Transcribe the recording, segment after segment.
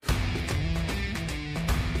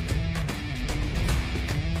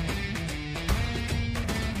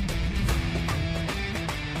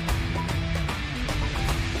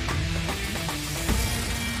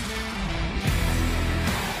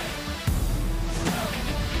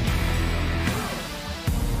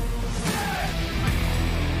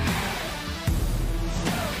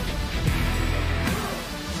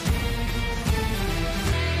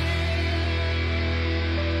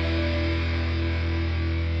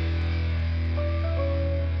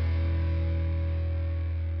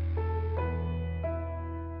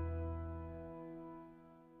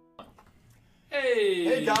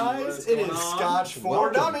Hey guys, it is Scotch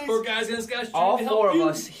for Dummies. Four guys and a Scotch. All four of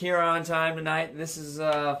us here on time tonight. This is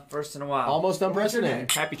first in a while. Almost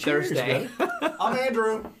unprecedented. Happy Thursday. I'm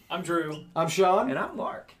Andrew. I'm Drew. I'm Sean. And I'm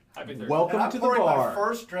Mark. Happy Thursday. Welcome And I'm to the pouring bar. my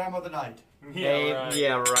first dram of the night.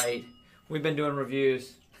 Yeah, right. We've been doing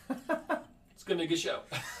reviews. It's gonna be a good show.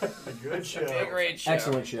 A good show. Be a great show.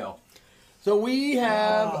 Excellent show. So we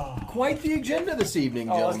have quite the agenda this evening,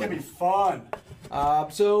 Oh, it's gentlemen. gonna be fun.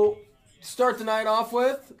 So start the night off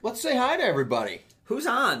with, let's say hi to everybody. Who's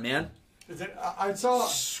on, man? Is it? I saw. I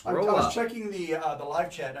Scroll was up. checking the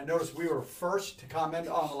live chat, and I noticed we were first to comment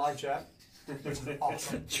on the live chat, which is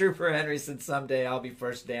awesome. Trooper Henry said someday I'll be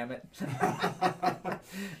first, damn it.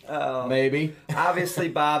 Maybe. Obviously,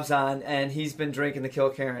 Bob's on, and he's been drinking the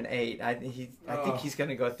Kilkerran 8. I think he's going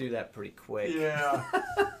to go through that pretty quick. Yeah.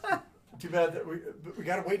 Too bad that we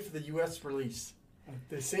got to wait for the U.S. release.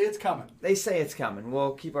 They say it's coming. They say it's coming.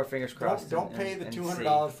 We'll keep our fingers crossed. Don't pay the and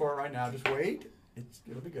 $200 for it right now. Just wait.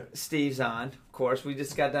 It'll be good. Steve's on, of course. We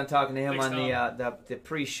just got done talking to him Thanks, on the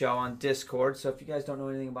pre-show on Discord. So if you guys don't know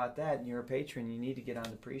anything about that and you're a patron, you need to get on the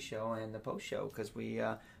pre-show and the post-show because we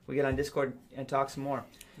get on Discord and talk some more.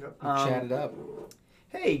 Yep. Chat it up.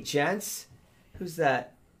 Hey, gents. Who's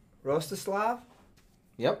that? Rostislav?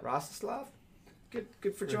 Yep. Rostislav?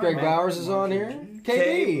 Good for joining. Greg man. Bowers is on here.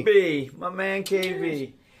 KB. KB. My man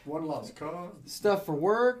KB. One loves cause. Stuff for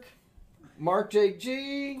work. Mark Jake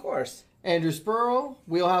G. Of course. Andrew Spurl.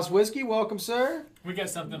 Wheelhouse Whiskey. Welcome, sir. We got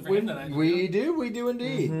something for him tonight. We do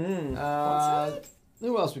indeed. Mhm.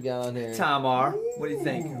 Who else we got on here? Tom R. What do you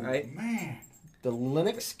think, Ooh, right? Man. The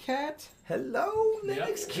Linux Cat. Hello, Yep.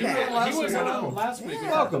 Linux He Cat. was I know. on last week. We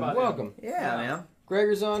talked Welcome, about welcome. Yeah, man.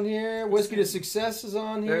 Gregor's on here. Whiskey to Success is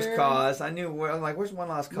on here. There's Cause. I knew. I'm like, where's One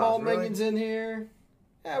Last Mall Cause? Really? Minions in here.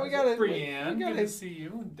 Yeah, we got him. it. Brienne, We got good to it. see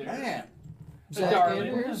you. Derek. Man. Zach Darling.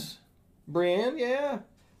 Andrews. Brienne, yeah.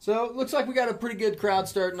 So it looks like we got a pretty good crowd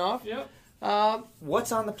starting off. Yep.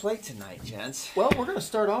 What's on the plate tonight, gents? Well, we're going to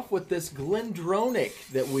start off with this Glendronach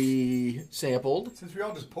that we sampled. Since we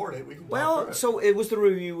all just poured it, we can walk Well, through it. so it was the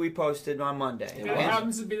review we posted on Monday. And it right?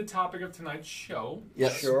 happens to be the topic of tonight's show.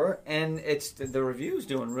 Yes. Sure, and it's the review's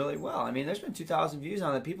doing really well. I mean, there's been 2,000 views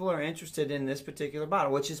on it. People are interested in this particular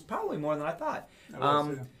bottle, which is probably more than I thought. I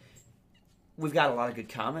will, too. We've got a lot of good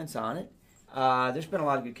comments on it. There's been a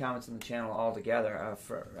lot of good comments on the channel altogether.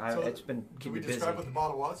 So, It's been Can keeping we me busy. describe what the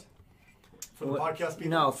bottle was? For the What- podcast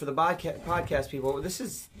people? No, for the podcast people, this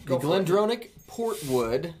is The go for it. Glendronach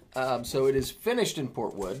Portwood. So it is finished in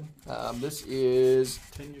Portwood. This is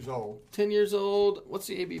 10 years old. 10 years old. What's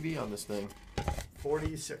the ABV on this thing?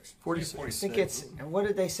 46. 46. I think it's, what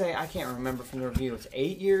did they say? I can't remember from the review. It's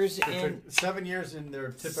 8 years It in. took 7 years in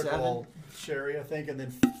their typical sherry, I think, and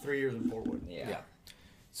then 3 years in Portwood. Yeah.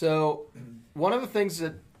 So one of the things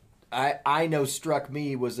that I know struck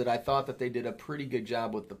me was that I thought that they did a pretty good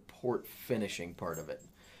job with the port finishing part of it.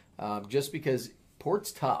 Just because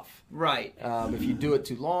port's tough. Right. If you do it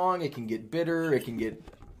too long, it can get bitter, it can get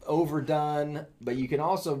overdone, but you can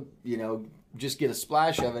also, just get a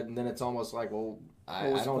splash of it, and then it's almost like, well, I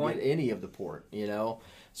What was the don't point? get any of the port,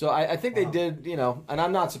 So I think they did, and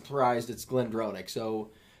I'm not surprised it's Glendronach.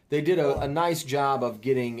 So they did a nice job of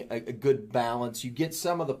getting a good balance. You get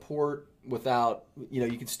some of the port without,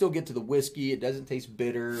 you can still get to the whiskey. It doesn't taste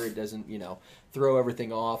bitter. It doesn't, throw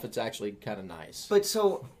everything off. It's actually kind of nice. But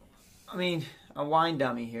so, I mean, a wine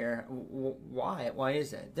dummy here. Why? Why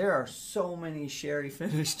is that? There are so many sherry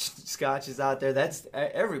finished scotches out there. That's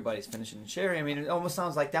everybody's finishing sherry. I mean, it almost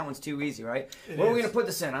sounds like that one's too easy, right? What are we is. gonna put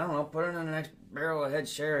this in? I don't know. Put it in the next barrel of head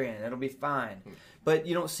sherry, and it'll be fine. But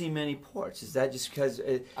you don't see many ports. Is that just because?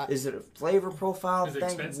 Is it a flavor profile Is it thing?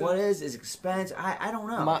 expensive? What is? Is it expensive? I don't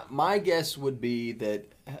know. My guess would be that,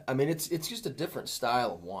 I mean, it's just a different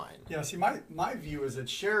style of wine. Yeah, see, my view is that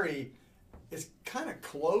sherry is kind of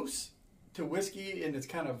close to whiskey in its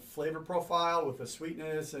kind of flavor profile with the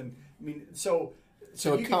sweetness, and I mean, so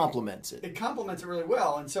So you it can- complements it. It complements it really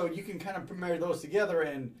well, and so you can kind of marry those together,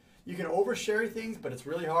 and you can over sherry things, but it's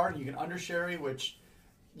really hard. You can under sherry, which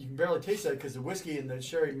you can barely taste that because the whiskey and the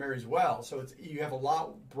sherry marries well. So you have a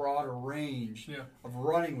lot broader range of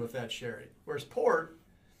running with that sherry. Whereas port,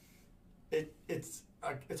 it's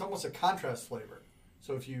almost a contrast flavor.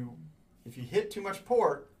 So if you hit too much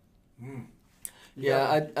port,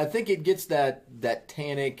 I think it gets that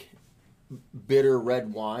tannic, bitter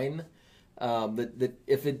red wine. That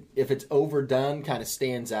if it's overdone, kind of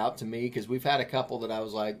stands out to me because we've had a couple that I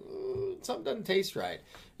was like, something doesn't taste right.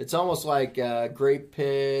 It's almost like grape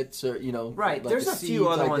pits, or Right. like There's the a few seeds,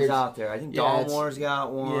 other like ones there's- out there. I think Yeah, it's- Dalmore's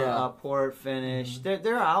got one. Yeah. Port Finish.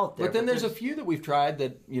 They're out there. But then there's a few that we've tried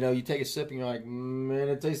that you take a sip and you're like, man,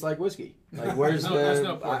 it tastes like whiskey. Like where's There's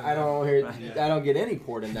no port in I don't hear. Yeah. I don't get any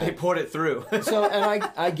port in they that. poured it through. So and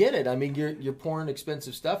I get it. I mean, you're pouring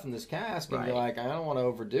expensive stuff in this cask, and Right. you're like, I don't want to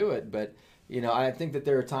overdo it, but. I think that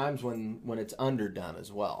there are times when it's underdone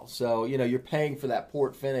as well. So, you're paying for that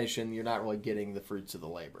port finish and you're not really getting the fruits of the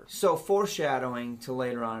labor. So foreshadowing to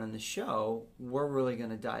later on in the show, we're really going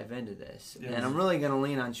to dive into this, Yes. and I'm really going to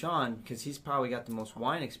lean on Sean because he's probably got the most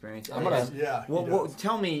wine experience. I'm gonna- Yeah. he Well, does.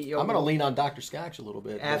 tell me. I'm going to lean on Dr. Scotch a little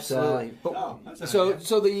bit. but, Absolutely. But, Oh, that's an so idea.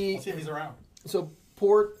 so the Let's see if he's around. So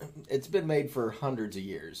port, it's been made for hundreds of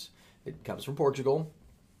years. It comes from Portugal.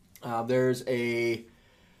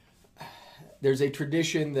 There's a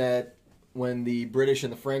tradition that when the British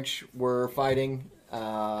and the French were fighting,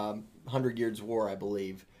 100 Years' War, I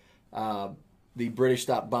believe, the British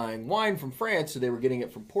stopped buying wine from France, so they were getting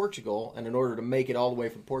it from Portugal. And in order to make it all the way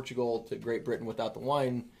from Portugal to Great Britain without the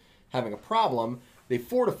wine having a problem, they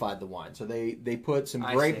fortified the wine. So they put some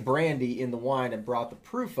I grape see. brandy in the wine and brought the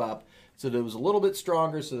proof up so that it was a little bit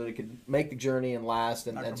stronger so that it could make the journey and last.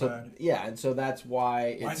 And, Not and go so bad. yeah, and so that's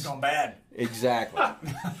why Mine's it's gone bad. exactly.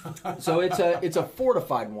 So it's a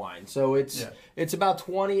fortified wine. So it's about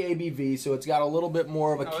 20 ABV. So it's got a little bit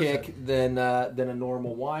more of a Oh, kick okay. than a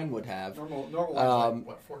normal wine would have. Normal wine's like,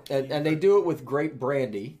 what, 14? And they do it with grape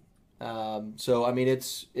brandy. So I mean,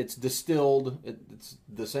 it's distilled. It's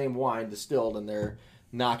the same wine distilled, and they're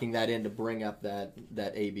knocking that in to bring up that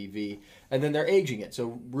ABV, and then they're aging it.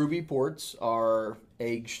 So ruby ports are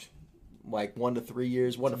aged like 1 to 3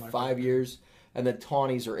 years, 1 to Something like 5 that. years, and then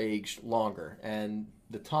tawnies are aged longer. And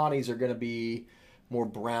the tawnies are going to be more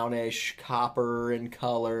brownish, copper in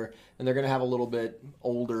color, and they're going to have a little bit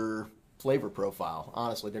older flavor profile.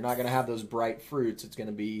 Honestly, they're not going to have those bright fruits. It's going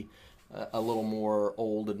to be a little more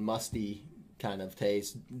old and musty kind of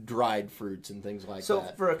taste, dried fruits and things like so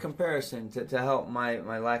that. for a comparison, to help my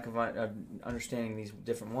lack of understanding these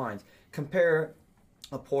different wines, compare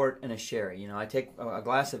a port and a sherry. I take a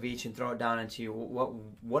glass of each and throw it down into you.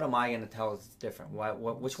 What am I going to tell is different?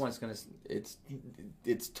 Which one's going to?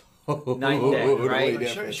 It's totally Night and day, right?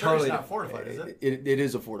 different. Sherry's Totally not fortified, is it? It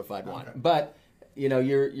is a fortified wine, Okay. but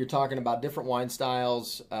you're talking about different wine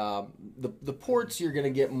styles. The ports, you're going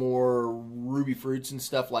to get more ruby fruits and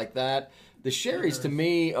stuff like that. The sherries to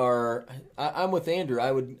me are. I'm with Andrew.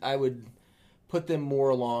 I would put them more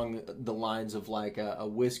along the lines of like a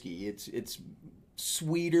whiskey. It's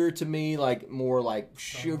sweeter to me, like more like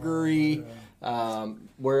sugary.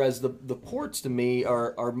 Whereas the ports to me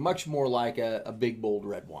are much more like a big bold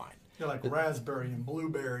red wine. They're like raspberry and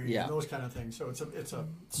blueberry Yeah. and those kind of things. So it's a.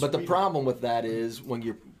 But the sweeter- problem with that is when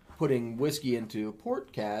you're putting whiskey into a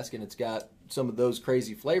port cask and it's got some of those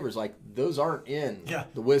crazy flavors, like those aren't in Yeah.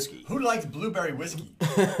 the whiskey. Who likes blueberry whiskey?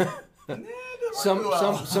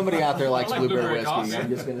 Somebody out there likes I like blueberry blueberry whiskey. coffee. I'm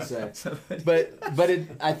just gonna say, but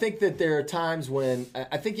I think that there are times when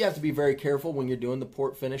I think you have to be very careful when you're doing the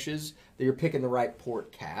port finishes that you're picking the right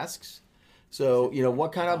port casks. So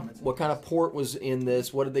what kind of port was in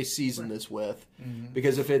this? What did they season this with?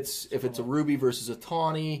 Because if it's a ruby versus a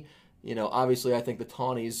tawny, obviously I think the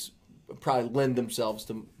tawnies probably lend themselves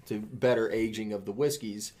to better aging of the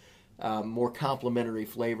whiskeys, more complementary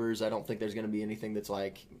flavors. I don't think there's going to be anything that's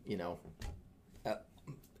like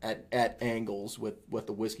at angles with what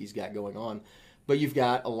the whiskey's got going on, but you've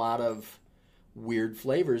got a lot of weird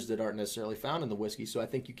flavors that aren't necessarily found in the whiskey, so I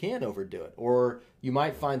think you can overdo it, or you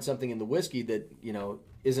might find something in the whiskey that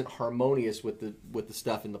isn't harmonious with the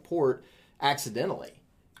stuff in the port accidentally.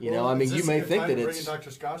 I mean, you may think that bringing it's Dr.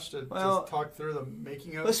 Scotch to Well, just talk through the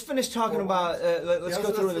making of. Let's finish talking Or about. Let's Yeah,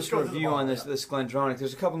 go through let's this go through the review on bottle, this Glendronach.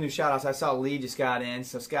 There's a couple new shout outs. I saw Lee just got in,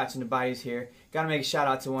 so Scotch and the Bayou's here. Got to make a shout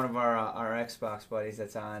out to one of our Xbox buddies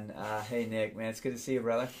that's on. Hey Nick, man, it's good to see you,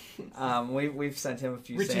 brother. We've sent him a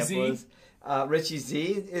few Richie Z? samples. Richie Z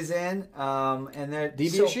is in, and they're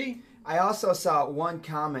DBSG. I also saw one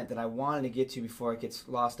comment that I wanted to get to before it gets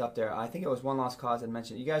lost up there. I think it was One Lost Cause that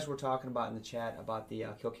mentioned. You guys were talking about in the chat about the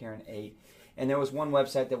Kilkerran 8. And there was one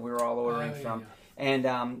website that we were all ordering from. And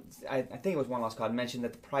I think it was One Lost Cause mentioned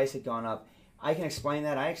that the price had gone up. I can explain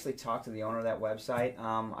that. I actually talked to the owner of that website.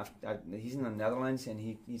 He's in the Netherlands,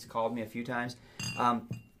 and he's called me a few times.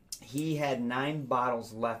 He had 9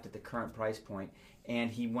 bottles left at the current price point, and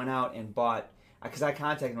he went out and bought. Because I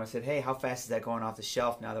contacted him, I said, "Hey, how fast is that going off the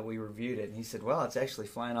shelf now that we reviewed it?" And he said, "Well, it's actually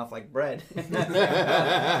flying off like bread." I'm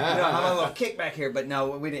a little kickback here, but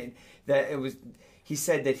no, we didn't. he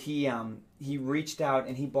said that he reached out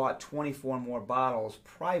and he bought 24 more bottles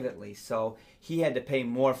privately, so he had to pay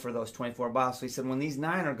more for those 24 bottles. So he said, when these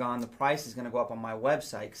 9 are gone, the price is going to go up on my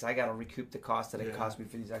website because I got to recoup the cost that it cost me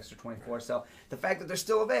for these extra 24. So the fact that they're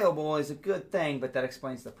still available is a good thing, but that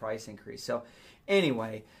explains the price increase. So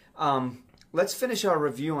anyway, let's finish our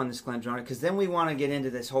review on this GlenDronach, because then we want to get into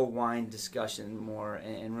this whole wine discussion more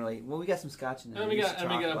and really. Well, we got some scotch in there. And we got a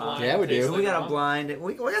blind. Yeah, we do. We got a blind.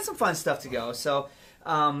 We got some fun stuff to go. So.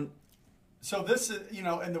 So this is,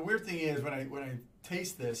 and the weird thing is when I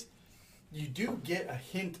taste this, you do get a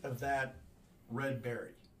hint of that red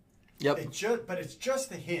berry. Yep. But it's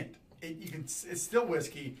just a hint. It's still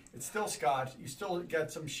whiskey. It's still scotch. You still got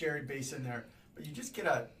some sherry base in there, but you just get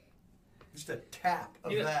a tap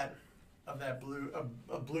of that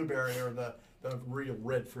blueberry or the real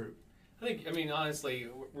red fruit. Honestly,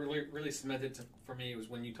 really cemented for me was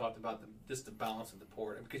when you talked about the balance of the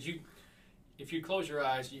port, because if you close your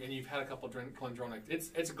eyes and you've had a couple of GlenDronach,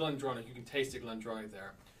 it's a GlenDronach. You can taste the GlenDronach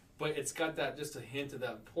there, but it's got just a hint of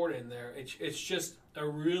that port in there. It's just a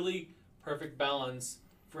really perfect balance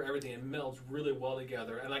for everything. It melds really well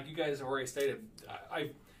together. And like you guys have already stated,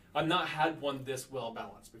 I've not had one this well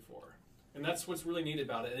balanced before, and that's what's really neat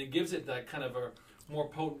about it. And it gives it that kind of a more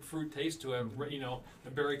potent fruit taste to it,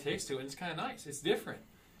 a berry taste to it. And it's kind of nice. It's different.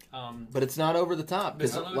 But it's not over the top,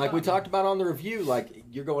 because like we talked about on the review, like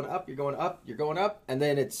you're going up, and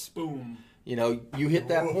then it's boom. You hit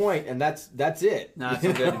that point, and that's it. No,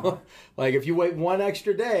 it's good. Like if you wait one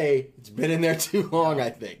extra day, it's been in there too long, I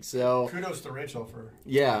think. So kudos to Rachel for.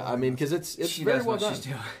 Yeah, because it's she very does well what done. she's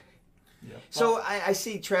doing. Yeah. So I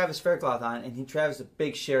see Travis Faircloth on, and Travis is a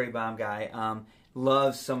big sherry bomb guy.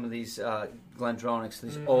 Loves some of these GlenDronachs,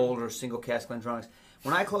 these older single cask GlenDronachs.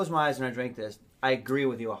 When I close my eyes and I drink this, I agree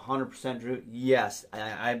with you 100%, Drew. Yes,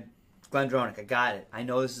 I GlenDronach. I got it. I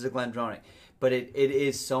know this is a GlenDronach, but it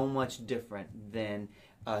is so much different than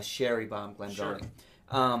a sherry bomb GlenDronach.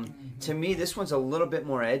 Sure. To me, this one's a little bit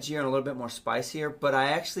more edgier and a little bit more spicier, but I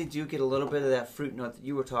actually do get a little bit of that fruit note that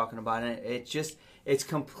you were talking about, and it's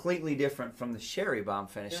completely different from the sherry bomb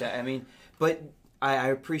finish. Yeah. But I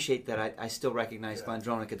appreciate that. I still recognize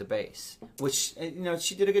GlenDronach at the base, which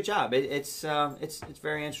she did a good job. It's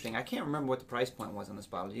very interesting. I can't remember what the price point was on this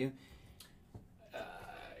bottle. Do you?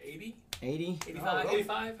 80? 80? 85,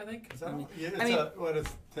 85, I think. It's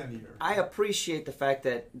 10 years. I appreciate the fact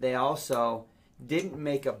that they also didn't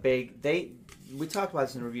make a big. We talked about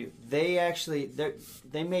this in the review.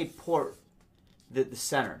 They made port the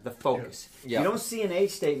center, the focus. Yeah. You don't see an age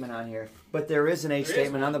statement on here, but there is an age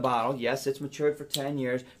statement on the bottle. Yes, it's matured for 10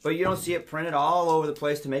 years, but you don't see it printed all over the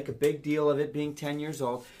place to make a big deal of it being 10 years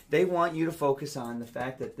old. They want you to focus on the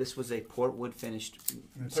fact that this was a port wood finished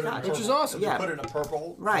scotch, which is awesome. Yeah, put it in a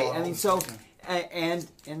purple. Right. Bottle.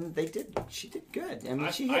 And they did. She did good.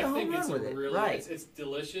 She hit a home run with it. Really, right. It's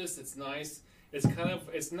delicious. It's nice. It's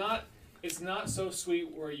It's not so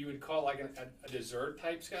sweet where you would call it like a dessert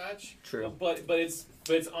type scotch. True. But it's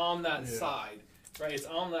on that side, right? It's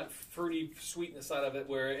on that fruity sweetness side of it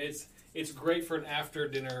where it's great for an after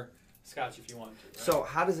dinner scotch if you want to. Right? So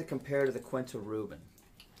how does it compare to the Quinta Reuben?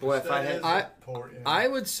 Boy, if I had, I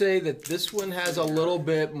would say that this one has a little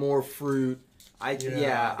bit more fruit. I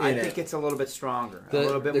think it's a little bit stronger. A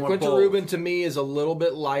little bit the more Quinta bold. Reuben to me is a little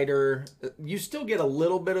bit lighter. You still get a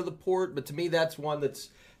little bit of the port, but to me that's one that's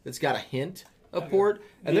got a hint of port.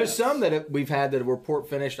 And there's some that we've had that were port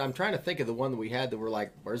finished. I'm trying to think of the one that we had that we're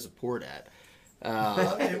like, where's the port at?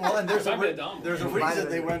 And there's a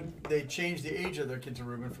reason Right. they changed the age of their Quinta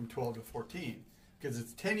Reuben from 12 to 14 because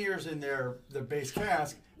it's 10 years in their base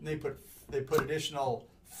cask, and they put additional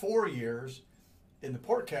 4 years in the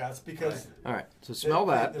port cask because all right. So smell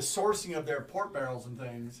that. The sourcing of their port barrels and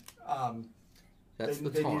things. That's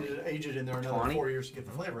they needed to age it in there another 4 years to get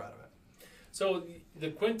the flavor out of it. So the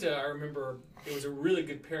Quinta, I remember it was a really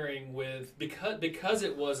good pairing with because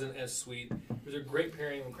it wasn't as sweet. It was a great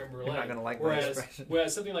pairing with creme brulee. You're not gonna like my expression.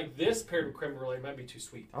 Whereas something like this paired with creme brulee might be too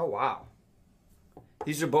sweet. Oh wow!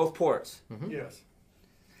 These are both ports. Mm-hmm. Yes.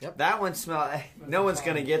 Yep. That one smells. No one's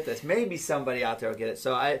gonna get this. Maybe somebody out there will get it.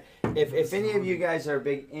 So if any of you guys are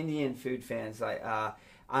big Indian food fans,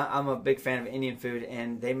 I'm a big fan of Indian food,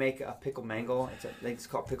 and they make a pickle mango. It's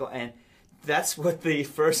called pickle, and that's what the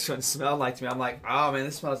first one smelled like to me. I'm like, oh man,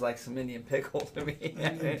 this smells like some Indian pickle to me.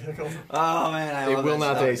 Indian pickle. Oh man, It will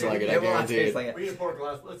not taste like it. I It will not guarantee taste it. like it. We need a port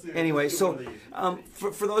glass. Let's do Anyway, let's do so one of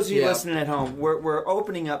these. for those of you Yeah. listening at home, we're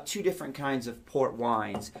opening up two different kinds of port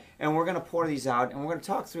wines, and we're going to pour these out, and we're going to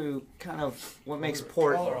talk through kind of what makes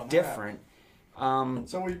port color on that. different.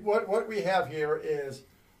 So what we have here is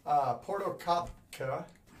Porto Kopka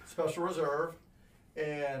Special Reserve,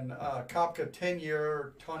 and Kopka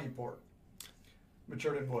 10-year tawny port,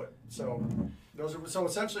 matured in wood. So those are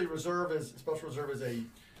essentially special reserve is a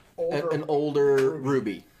older An older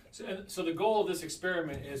ruby. So the goal of this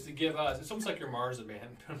experiment is to give us, it's almost like your marzipan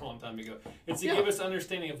a long time ago. It's to Yeah. give us an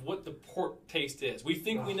understanding of what the port taste is. We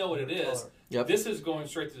think we know what it is. Yep. This is going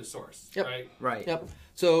straight to the source, Yep. right? Right. Yep.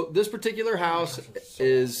 So this particular house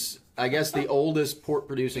is, I guess, the oldest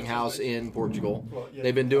port-producing house in Portugal. Well, yeah.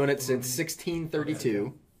 They've been doing it since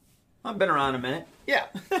 1632. I've been around a minute. Yeah,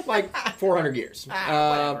 like 400 years.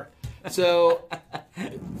 Whatever. So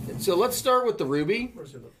let's start with the ruby.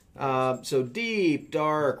 Where's the other? So deep,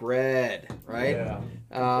 dark red, right?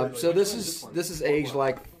 Yeah. So this is aged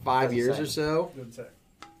like 5 years or so, Didn't say.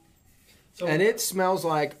 So, and it smells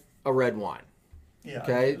like a red wine. yeah,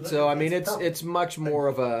 Okay, so I mean purple. it's much more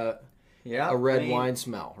of a red I mean, wine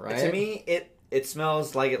smell, right? To me, it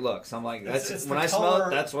smells like it looks. I'm like, that's It's when the I smell color-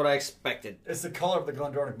 it, that's what I expected. It's the color of the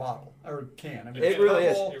GlenDronach bottle or can. I mean, It it's really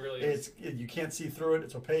is. purple, It really is. You can't see through it.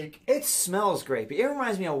 It's opaque. It smells great. It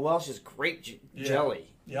reminds me of Welch's grape Yeah. jelly.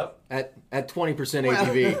 Yep. At 20% Well,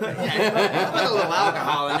 ABV. yeah, put a little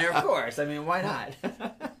alcohol in there, of course. I mean, why not?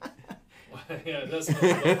 Yeah, that's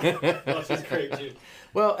well, that's great too.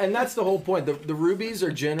 Well, and that's the whole point. The rubies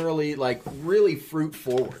are generally like really fruit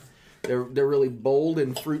forward. They're really bold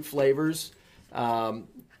in fruit flavors.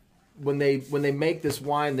 When they make this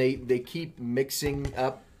wine, they keep mixing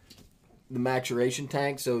up the maturation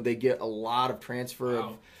tank, so they get a lot of transfer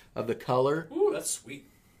Wow. of the color. Ooh, that's sweet.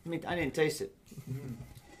 I mean, I didn't taste it.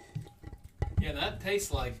 Yeah, and that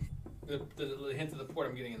tastes like the hint of the port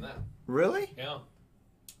I'm getting in that. Really? Yeah.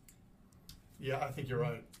 Yeah, I think you're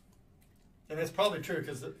right. And it's probably true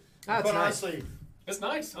because, That's quite nice. honestly, It's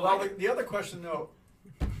nice. I well, like it. the other question though.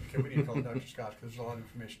 Okay, we need to call Dr. Scott because there's a lot of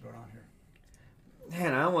information going on here.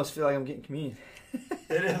 Man, I almost feel like I'm getting communion.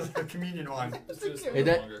 It is a communion wine. Let's do this a It little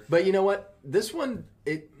does- longer. but you know what? This one,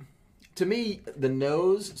 to me, the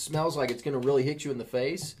nose smells like it's going to really hit you in the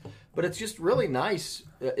face, but it's just really nice.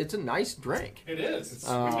 It's a nice drink. It is. It's,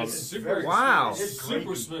 Um, it's super. very Wow. It's It's super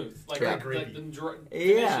gravy. smooth. Like, Yeah. like the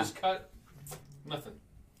Yeah. finish is cut. Nothing.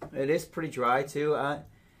 It is pretty dry too.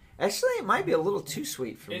 Actually, it might be a little too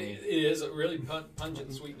sweet for It, me. it is a really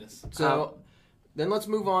pungent sweetness. So then let's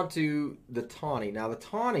move on to the tawny. Now the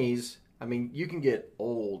tawnies, I mean, you can get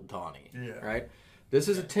old tawny, Yeah. right? This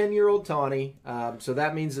is a 10-year-old tawny, so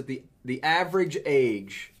that means that the average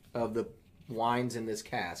age of the wines in this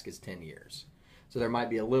cask is 10 years. So there might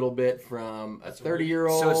be a little bit from a That's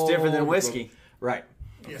 30-year-old. So it's different than whiskey. Right.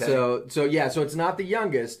 Yeah. So it's not the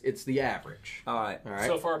youngest, it's the average. All right. All right.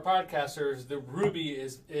 So for our podcasters, the ruby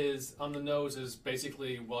is on the nose is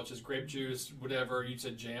basically Welch's grape juice, whatever you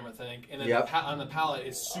said jam, I think, and then Yep. on the palate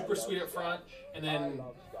it's super sweet up front, and then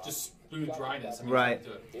just smooth dryness. I mean, Right.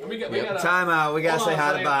 To it. And we got Yep. Time out. We gotta Hold say on hi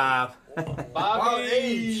a to second. Bob.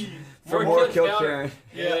 Bobby. For more Kill Karen.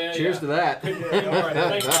 Yeah. Cheers to that. All right,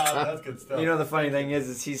 thanks, Bob. That's good stuff. You know the funny thing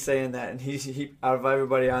is he's saying that, and he out of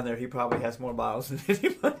everybody on there, he probably has more bottles than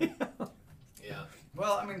anybody else. Yeah.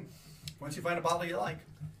 Well, I mean, once you find a bottle you like,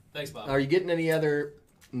 Thanks, Bob. Are you getting any other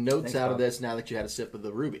notes Thanks, out of Bob. this now that you had a sip of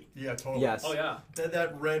the ruby? yeah, totally. Yes. Oh yeah.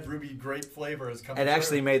 That red ruby grape flavor is coming. It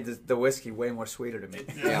actually through. made the whiskey way more sweeter to me.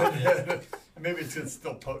 Yeah. Maybe it's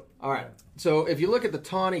still potent. All right. So if you look at the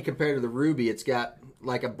tawny compared to the ruby, it's got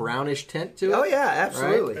like a brownish tint to it. Oh yeah,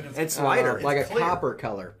 absolutely. Right? It's lighter. It's like a clear. copper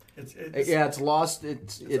color. It's Yeah, it's lost.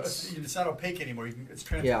 It's it's not opaque anymore. It's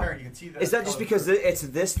transparent. You can see that. Is that just because it's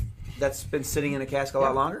this that's been sitting in a cask a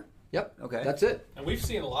lot longer? yep. Okay. That's it. And we've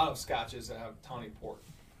seen a lot of scotches that have tawny port,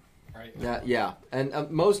 right? Yeah. And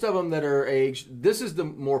most of them that are aged. This is the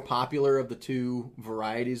more popular of the two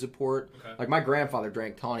varieties of port. Okay. Like my grandfather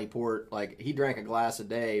drank tawny port. Like he drank a glass a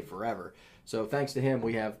day forever. So thanks to him,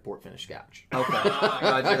 we have port finished Scotch. Okay. You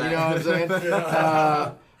know what I'm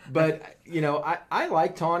saying? But you know, I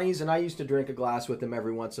like tawnies, and I used to drink a glass with them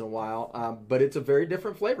every once in a while. But it's a very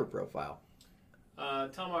different flavor profile.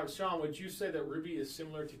 Tom, Sean, would you say that ruby is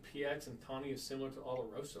similar to PX and tawny is similar to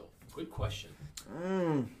Oloroso? Good question.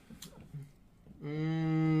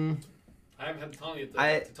 I haven't had tawny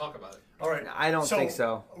to talk about it. All right. I don't think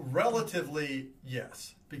so. Relatively,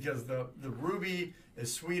 yes, because the ruby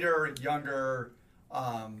is sweeter, younger,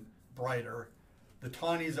 brighter. The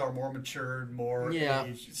tawnies are more matured, more Yeah.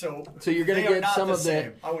 aged. So you're gonna they are get not some the of the-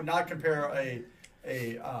 same. I would not compare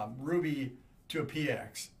a ruby to a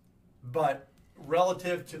PX, but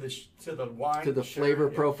relative to the wine, To the sure, flavor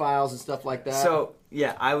yeah. profiles and stuff like that. So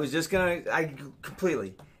yeah, I was just gonna. I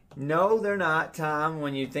completely. No, they're not, Tom,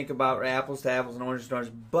 when you think about apples to apples and oranges to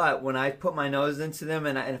oranges. But when I put my nose into them,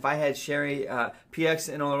 and if I had sherry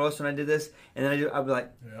PX and Oloroso when I did this, and then I'd be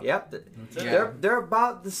like, yep, they're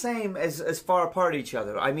about the same as far apart each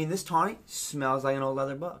other. I mean, this tawny smells like an old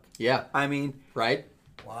leather book. Yeah. I mean, right?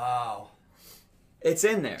 Wow. It's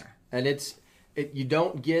in there. And you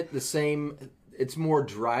don't get the same. It's more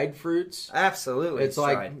dried fruits. Absolutely. It's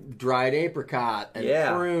like dried apricot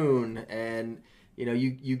and prune, and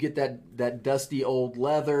you get that dusty old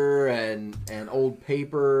leather and old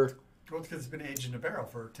paper. Well, it's because it's been aged in a barrel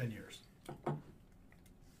for 10 years.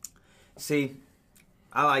 See,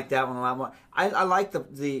 I like that one a lot more. I like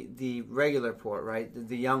the regular port, right?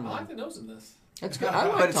 The young one. I like the nose in this. That's good. I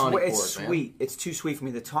like but tawny port, it's sweet. It's too sweet for me.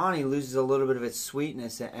 The tawny loses a little bit of its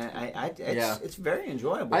sweetness, and it's very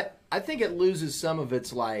enjoyable. I think it loses some of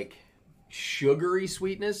its like sugary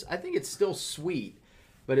sweetness. I think it's still sweet,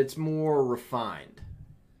 but it's more refined.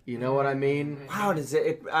 You know what I mean? Wow, does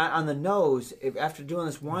it on the nose? After doing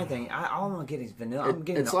this wine thing, all I'm getting is vanilla. I'm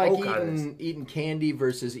getting it's the like oak out of this. eating candy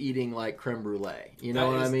versus eating like creme brulee. You know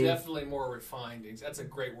what I mean? Definitely more refined. That's a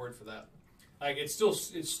great word for that. Like it's still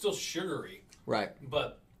sugary, right?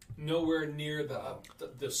 But nowhere near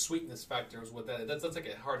the sweetness factor is what that is. That's like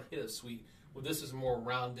a hard hit of sweet. Well, this is more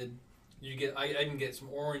rounded. You get I can get some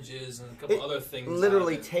oranges and a couple other things.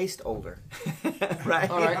 Literally taste older, right?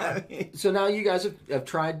 All right. So now you guys have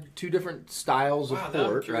tried two different styles of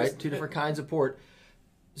port, right? Two different kinds of port.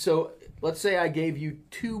 So let's say I gave you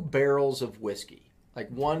 2 barrels of whiskey. Like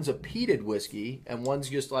one's a peated whiskey and one's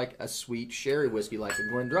just like a sweet sherry whiskey, like a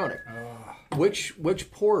Glendronach.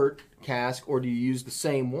 Which port cask, or do you use the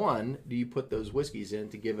same one? Do you put those whiskeys in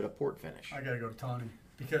to give it a port finish? I gotta go to tawny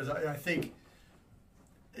because I think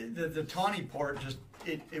the tawny port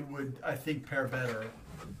it would I think pair better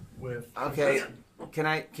with. Okay, can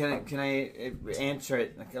I answer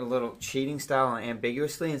it like a little cheating style and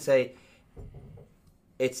ambiguously and say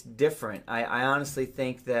it's different. I honestly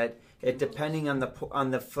think that it depending on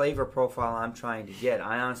the flavor profile I'm trying to get.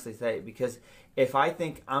 I honestly say because if I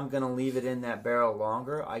think I'm gonna leave it in that barrel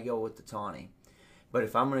longer, I go with the tawny. But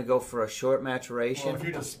if I'm going to go for a short maturation, well, if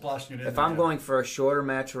you're just splashing it in, if I'm going for a shorter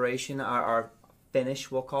maturation, our finish,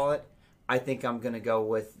 we'll call it, I think I'm going to go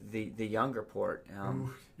with the younger port.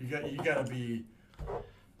 You got to be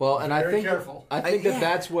well, and very careful. I think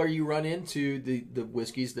that's where you run into the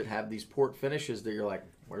whiskeys that have these port finishes that you're like,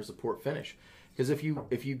 where's the port finish? Because if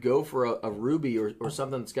you go for a ruby or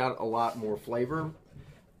something that's got a lot more flavor,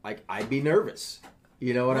 like I'd be nervous.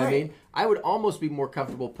 You know what I mean? I would almost be more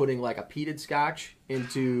comfortable putting like a peated scotch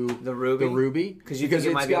into the ruby because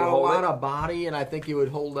it's got a lot of body, and I think it would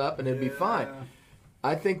hold up and it'd be fine.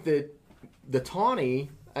 I think that the tawny,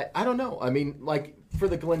 I don't know. I mean, like for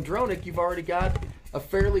the Glendronach, you've already got a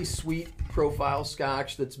fairly sweet profile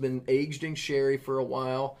scotch that's been aged in sherry for a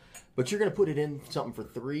while. But you're going to put it in something for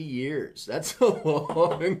 3 years. That's a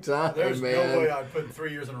long time, There's man. no way I'd put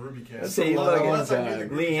 3 years in a ruby cask. See, look, time.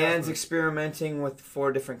 Leanne's experimenting with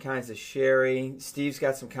 4 different kinds of sherry. Steve's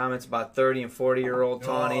got some comments about 30 and 40-year-old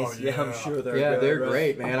tawnies. Oh, yeah. I'm sure they're Yeah, good, they're right?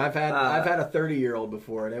 great, man. I've had a 30-year-old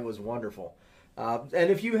before, and it was wonderful. And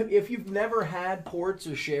if you've never had ports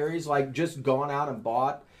or sherries, like just gone out and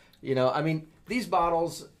bought, I mean, these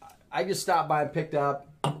bottles, I just stopped by and picked up.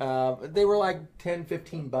 They were like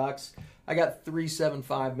 $10-15. I got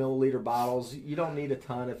 375 milliliter bottles. You don't need a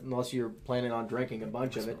ton unless you're planning on drinking a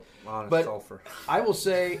bunch of it. A lot of But sulfur. I will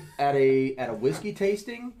say at a whiskey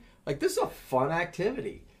tasting, like this is a fun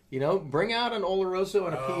activity. Bring out an Oloroso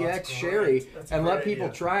and a PX sherry and let people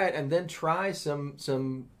try it, and then try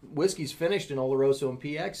some whiskeys finished in Oloroso and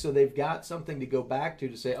PX, so they've got something to go back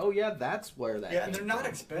to say, oh yeah, that's where that. Yeah, came and they're not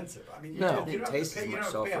expensive. I mean, you No. don't have to Tastes pay, you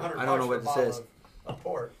much don't have to pay sulfur. $100 I don't know for a what this bottle is. of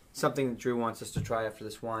port. Something that Drew wants us to try after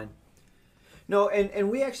this wine. No, and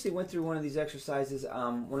we actually went through one of these exercises.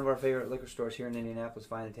 One of our favorite liquor stores here in Indianapolis,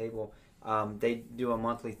 Vine and Table, they do a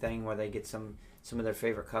monthly thing where they get some of their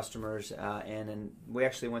favorite customers, and we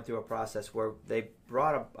actually went through a process where they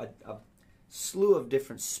brought a slew of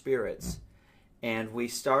different spirits, and we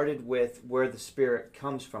started with where the spirit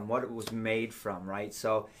comes from, what it was made from, right?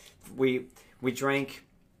 So we drank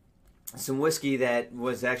some whiskey that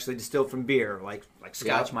was actually distilled from beer, like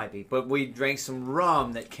Scotch might be. But we drank some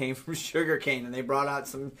rum that came from sugarcane, and they brought out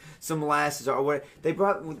some molasses or what they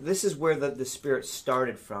brought. This is where the spirit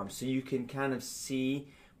started from, so you can kind of see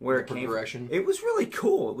where it came from. It was really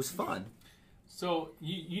cool. It was fun. So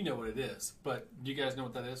you know what it is, but do you guys know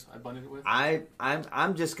what that is? I blended it with.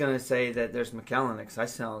 I'm just gonna say that there's McKellen because I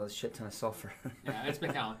smell a shit ton of sulfur. Yeah, it's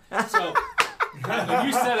Macallan. So when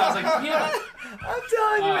you said it, I was like, yeah. I'm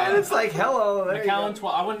telling you, man. It's like hello. There you Macallan go.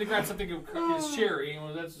 12. I wanted to grab something of sherry.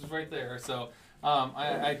 Well, that's right there. So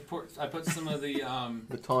I put some of the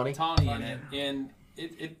The tawny. in it, and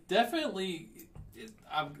it definitely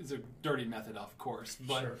it's a dirty method, of course,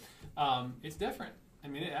 but Sure. it's different. I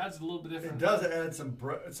mean, it adds a little bit different. It does add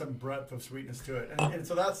some breadth of sweetness to it, and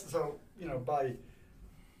so by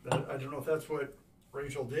I don't know if that's what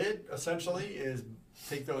Rachel did. Essentially, is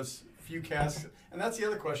take those few casks, and that's the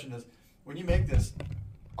other question: is when you make this,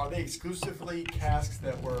 are they exclusively casks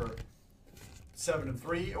that were 7 and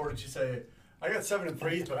 3, or did you say I got 7 and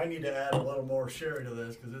 3s, but I need to add a little more sherry to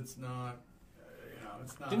this because it's not,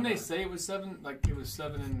 it's not. Didn't they say it was 7? Like it was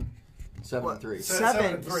 7 and 7-3.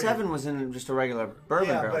 Seven was in just a regular bourbon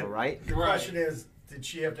barrel, but right? The question is, did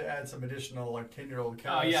she have to add some additional 10-year-old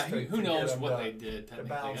casks? Oh yeah, to who knows get them what to- they did to technically?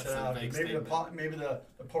 balance That's it a out. vague Maybe statement. maybe the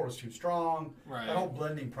pour was too strong. Right. That whole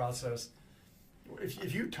blending process.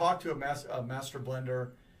 If you talk to a master blender,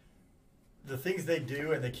 the things they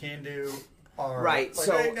do and they can do are Right, Like,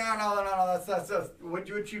 so- hey, no. That's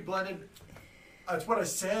what you blended. That's what I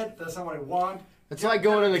said. That's not what I want. It's like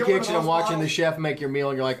going in the Get one of kitchen and those watching the bottles. chef make your meal,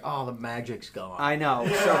 and you're like, "Oh, the magic's gone." I know.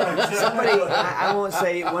 Yeah, So somebody, I won't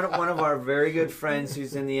say, one of our very good friends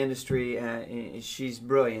who's in the industry, she's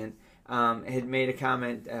brilliant, had made a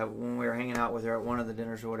comment when we were hanging out with her at one of the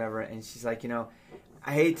dinners or whatever, and she's like,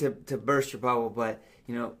 I hate to burst your bubble, but,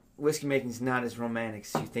 whiskey making's not as romantic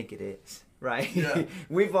as you think it is. Right? Yeah.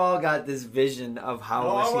 We've all got this vision of how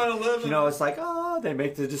Oh, I whiskey, wanna live in- it's like, they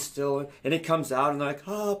make the distiller, and it comes out, and they're like,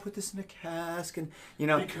 put this in a cask, and, Be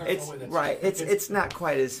careful it's, with it. right, it's not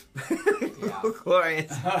quite as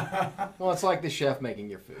glorious. Well, it's like the chef making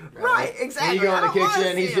your food, right? Right, exactly. And you go in I the don't wanna kitchen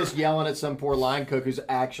and he's see just yelling at some poor line cook who's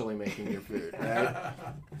actually making your food, right?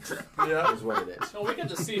 Yeah. Is what it is. So we got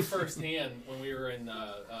to see firsthand when we were in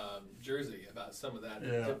Jersey about some of that.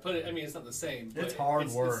 Yeah. To put it, I mean, it's not the same. But It's hard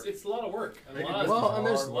work. It's a lot of work. And a Making lot of, whiskey's Well, and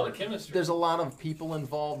there's- a lot of chemistry. There's a lot of people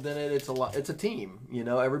involved in it. It's a team.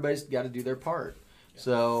 Everybody's got to do their part.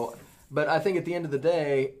 So, but I think at the end of the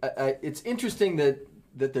day, it's interesting that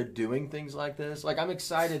they're doing things like this. Like, I'm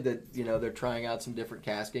excited that they're trying out some different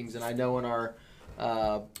caskings, and I know in our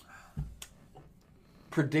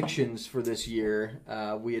predictions for this year,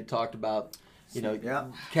 we had talked about Yeah.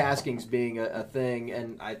 caskings being a thing,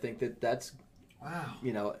 and I think that's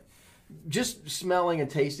wow. just smelling and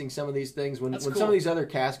tasting some of these things. When That's some cool. of these other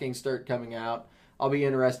caskings start coming out, I'll be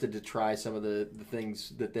interested to try some of the things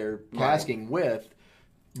that they're casking with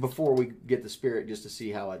before we get the spirit, just to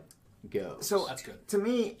see how it goes. So That's good. to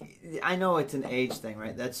me, I know it's an age thing,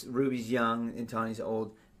 right? That's Ruby's young and Tony's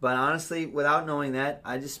old. But honestly, without knowing that,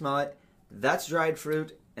 I just smell it. That's dried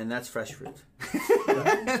fruit and that's fresh fruit.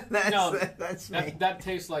 That's me. That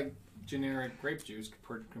tastes like generic grape juice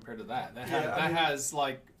compared to that. That has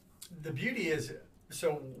like The beauty is,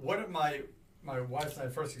 so one of my wife and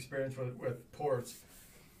I first experienced with ports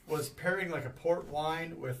was pairing like a port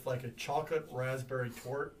wine with like a chocolate raspberry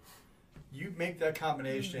tort. You make that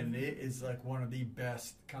combination, and it is like one of the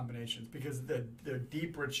best combinations because the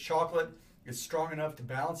deep, rich chocolate is strong enough to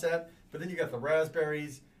balance that. But then you got the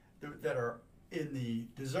raspberries that are in the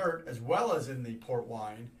dessert as well as in the port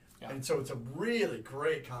wine, and so it's a really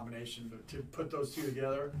great combination to put those two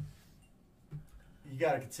together. You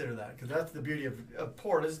got to consider that because that's the beauty of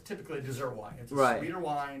port. Is typically a dessert wine. It's a Right. sweeter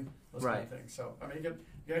wine, those kind Right. of things. So I mean, you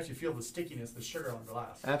can actually feel the stickiness, the sugar on the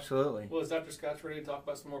glass. Absolutely. well, is Dr. Scott's ready to talk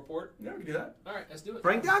about some more port? Yeah, we can do that. All right, let's do it.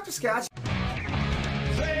 Bring Dr. Scotch.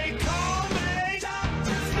 They call me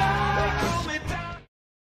Dr. Scott.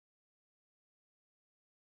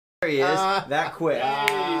 There he is. That quick.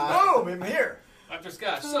 Oh, I'm here. Dr.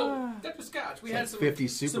 Scotch. So, Dr. Scotch, we had some 50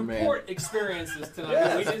 some Superman. port experiences tonight.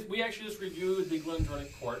 Yes. We actually just reviewed the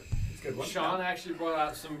GlenDronach port. It's a good one. Sean actually brought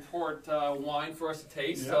out some port wine for us to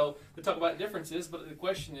taste. Yeah. So to talk about differences, but the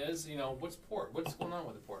question is, what's port? What's going on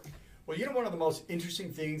with the port? Well, one of the most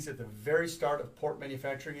interesting things at the very start of port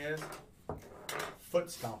manufacturing is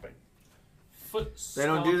foot stomping. They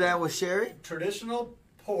don't do that with sherry? Traditional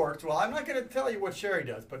ports. Well, I'm not going to tell you what sherry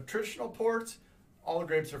does, but traditional ports, all the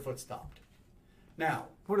grapes are foot stomped. Now,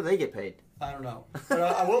 Where do they get paid? I don't know, but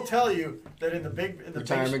I will tell you that in the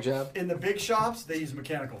Retirement job? in the big shops, they use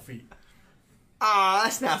mechanical feet. Ah,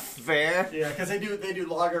 that's not fair. Yeah, because they do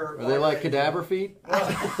lager. Are they like cadaver feet?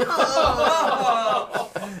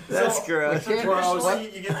 That's gross. So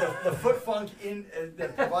traditionally, you get the foot funk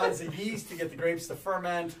that provides the yeast to get the grapes to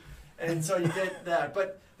ferment, and so you get that.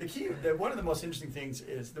 But one of the most interesting things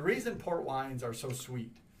is the reason port wines are so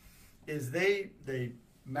sweet is they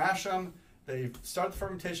mash them, they start the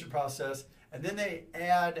fermentation process, and then they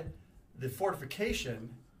add the fortification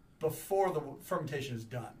before the fermentation is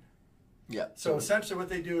done. Yeah. So essentially, what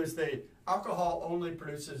they do is alcohol only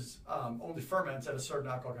produces only ferments at a certain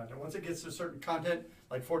alcohol content. Once it gets to a certain content,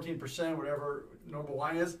 like 14%, whatever normal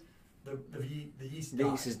wine is, the yeast The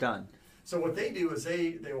dies. yeast is done. So what they do is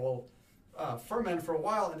they will ferment for a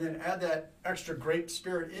while and then add that extra grape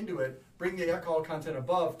spirit into it, bring the alcohol content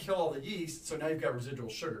above, kill all the yeast. So now you've got residual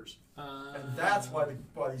sugars, and that's why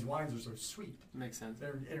these wines are so sweet. Makes sense.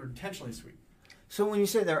 They're intentionally sweet. So when you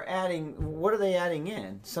say they're adding, what are they adding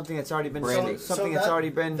in? Something that's already been Brandy. something that's already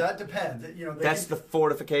been. That depends. That's the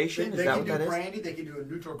fortification. They Is that can what do that is? brandy. They can do a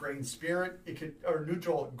neutral grain spirit. Or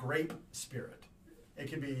neutral grape spirit. It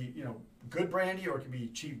can be good brandy or it can be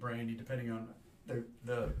cheap brandy depending on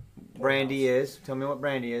the Brandy is. Tell me what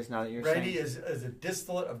brandy is. Now that you're brandy saying. is a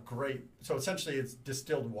distillate of grape. So essentially, it's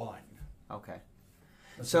distilled wine. Okay.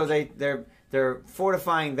 So they're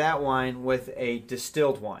fortifying that wine with a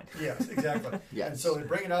distilled wine. Yes, exactly. Yes. And so they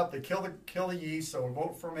bring it up. They kill the yeast, so it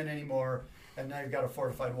won't ferment anymore. And now you've got a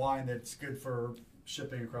fortified wine that's good for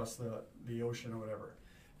shipping across the ocean or whatever.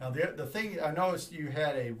 Now the thing I noticed, you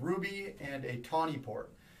had a ruby and a tawny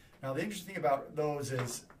port. Now the interesting thing about those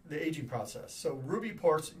is the aging process. So ruby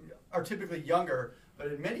ports are typically younger, but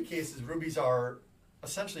in many cases rubies are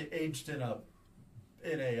essentially aged in a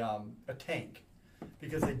tank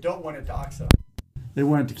because they don't want it to oxidize. They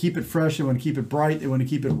want to keep it fresh. They want to keep it bright. They want to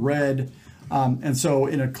keep it red. And so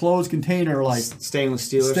in a closed container like Stainless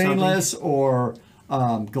steel or stainless or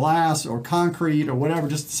glass or concrete or whatever,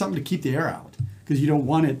 just something to keep the air out because you don't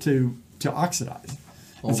want it to oxidize.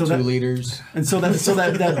 Whole 2 liters. And so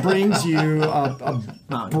that brings you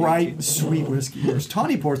a bright, sweet whiskey. Whereas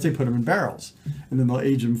tawny ports, they put them in barrels, and then they'll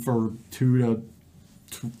age them for 2 to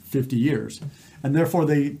 50 years. And therefore,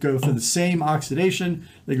 they go through the same oxidation.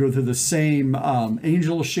 They go through the same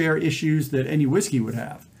angel share issues that any whiskey would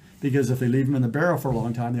have. Because if they leave them in the barrel for a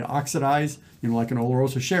long time, they oxidize, like an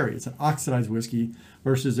Oloroso sherry. It's an oxidized whiskey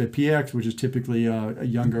versus a PX, which is typically a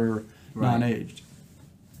younger, non-aged.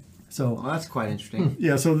 So Well, that's quite interesting.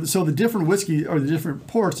 yeah, so the different whiskey or the different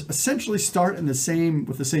ports essentially start with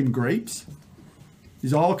the same grapes.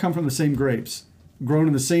 These all come from the same grapes, grown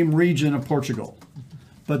in the same region of Portugal.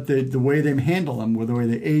 But the way they handle them, the way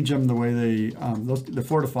they age them, the way they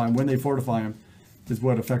fortify them, when they fortify them, is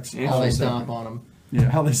what affects How they stomp on them. Yeah,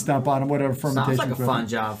 how they stomp on them, whatever fermentation. Sounds like a fun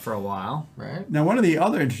job for a while. Right. Now, one of the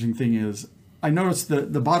other interesting thing is, I noticed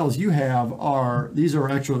the bottles you have these are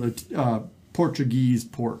actual Portuguese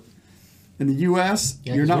port. In the U.S.,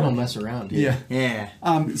 Yeah, you're 'cause not. we don't mess around here. Yeah.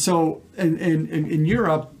 Yeah. So in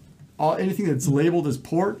Europe, anything that's labeled as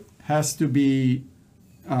port has to be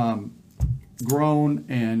grown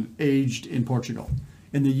and aged in Portugal.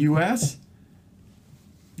 In the U.S.,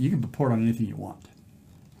 you can put port on anything you want.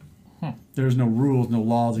 There's no rules, no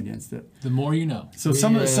laws against it. The more you know. So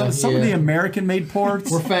some of the American-made ports,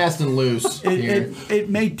 We're fast and loose here. it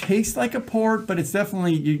may taste like a port, but it's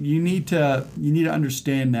definitely you need to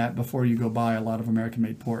understand that before you go buy a lot of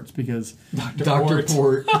American-made ports because Dr.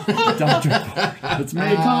 Port. Dr. Port, it's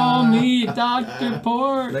made. Call me Dr.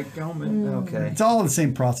 Port. Like Goldman. Okay. It's all the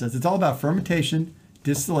same process. It's all about fermentation,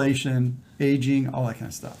 distillation, aging, all that kind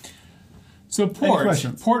of stuff. So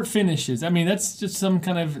questions? port finishes. I mean, that's just some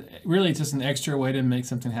kind of really it's just an extra way to make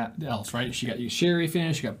something else, right? You got your sherry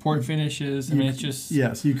finish, you got port finishes. I mean, it's just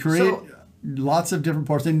Yes, you create lots of different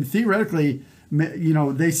ports, and theoretically,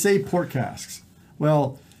 they say port casks.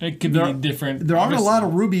 Well, it could be different. there aren't a obviously. lot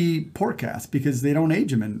of ruby port casks because they don't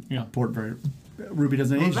age them in Yeah. port very. Ruby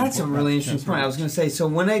doesn't age. Well, that's a in port really casks. interesting point. I was going to say, so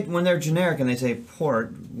when they're generic and they say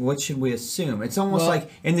port, what should we assume? It's almost like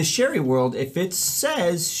in the sherry world, if it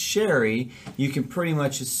says sherry, you can pretty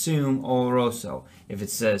much assume Oloroso. If it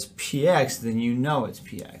says PX, then you know it's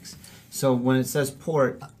PX. So when it says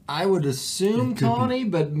port, I would assume tawny,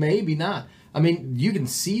 but maybe not. I mean, you can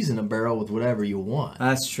season a barrel with whatever you want.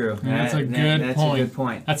 that's true. That's a That's a good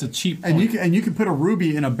point. That's a cheap point. And you can put a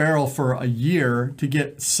ruby in a barrel for a year to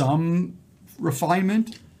get some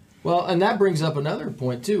refinement. Well, and that brings up another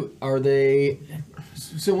point too. Are they?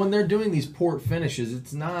 So when they're doing these port finishes,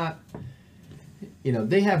 it's not.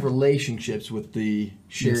 They have relationships with the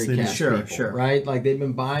sherry they do. cask Sure, people, sure. right? Like they've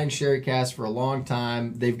been buying sherry casks for a long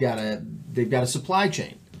time. They've got a supply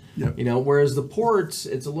chain. Yep. Whereas the ports,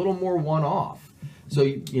 it's a little more one-off. So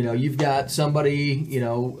you've got somebody,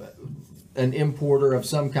 an importer of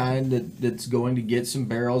some kind that's going to get some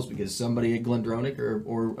barrels because somebody at Glendronach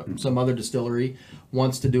or some other distillery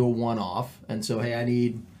wants to do a one-off, and so hey, I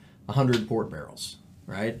need 100 port barrels,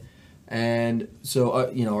 right? And so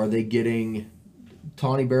are they getting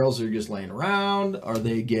tawny barrels that are just laying around? Are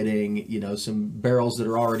they getting some barrels that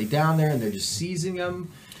are already down there and they're just seizing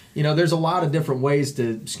them? there's a lot of different ways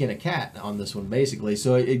to skin a cat on this one, basically.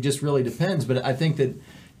 So it just really depends. But I think that,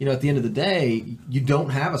 at the end of the day, you don't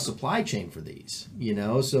have a supply chain for these,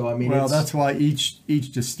 So, I mean, Well, that's why each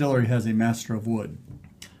distillery has a master of wood.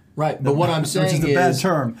 right. But what I'm saying Which is a bad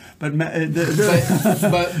term. But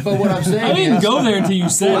but what I'm saying I didn't is, go there until you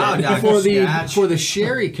said Wow, it. Doc. for the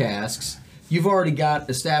sherry casks, you've already got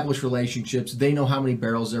established relationships. They know how many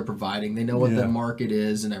barrels they're providing. They know what the market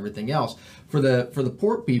is and everything else. For the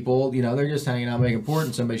port people, they're just hanging out making port,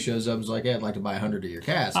 and somebody shows up and is like, "Hey, I'd like to buy 100 of your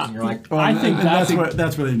casks," and you're like, I think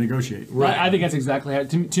that's where they negotiate. Right. I think that's exactly how.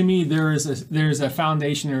 To me, there's a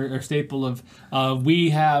foundation or staple of we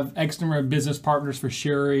have X number of business partners for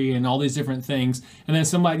sherry and all these different things, and then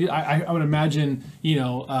somebody I would imagine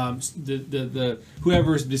the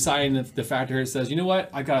whoever's deciding the factor says, you know what,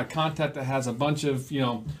 I got a contact that has a bunch of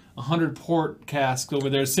 100 port casks over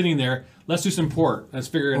there sitting there. Let's do some port. Let's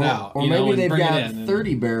figure it out. Or maybe they've got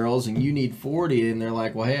 30 barrels and you need 40, and they're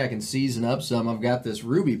like, well, hey, I can season up some. I've got this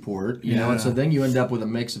ruby port, and so then you end up with a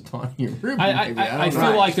mix of tawny and ruby. I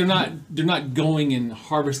feel like they're not going and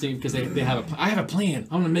harvesting because they have I have a plan.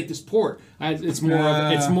 I'm going to make this port. It's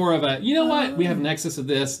more of a you know what, we have an excess of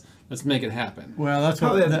this. Let's make it happen. Well, that's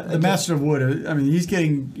what the master of wood. I mean, he's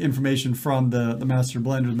getting information from the master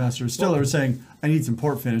blender, the master distiller, saying, "I need some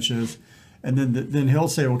port finishes," and then he'll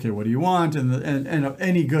say, "Okay, what do you want?" And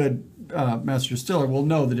any good master distiller will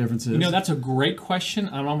know the differences. That's a great question.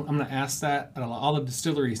 I'm going to ask that at all the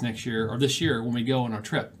distilleries next year or this year when we go on our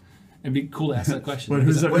trip. It'd be cool to ask that question. But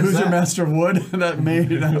who's your master of wood? That may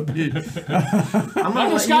not be.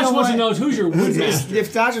 Dr. Scotch wants to know who's your wood master.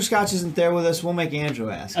 If Dr. Scotch isn't there with us, we'll make Andrew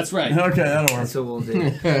ask. That's right. Okay, that'll work. That's what we'll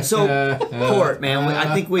do. So, port, man.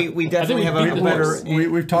 I think we definitely have a better.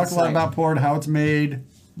 We've talked a lot insight. about port, how it's made,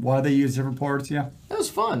 why they use different ports. Yeah. That was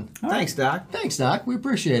fun. Thanks, Doc. Thanks, Doc. We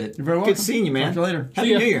appreciate it. You're very welcome. Good seeing you, man. Talk to you later. Happy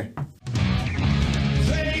See ya. New Year.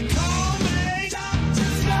 They call me Dr.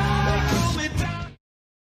 They call me Dr.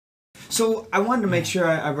 So I wanted to make sure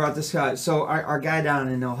I brought this guy. So our guy down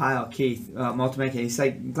in Ohio, Keith Multimaker, he's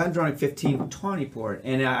like GlenDronach 1520 port,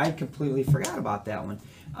 and I completely forgot about that one.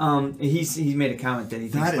 He made a comment that he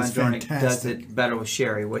thinks That is GlenDronach does fantastic. it better with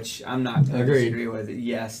sherry, which I'm not going to Agreed. disagree with.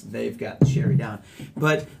 Yes, they've got the sherry down,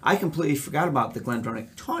 but I completely forgot about the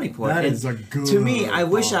GlenDronach 20 port. That And is a good to me, I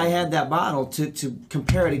wish I bottle. had that bottle to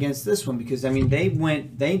compare it against this one, because I mean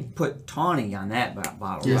they put tawny on that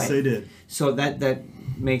bottle, Yes, right? they did. So that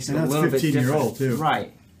makes it And a that's little bit 15-year-old, different. too.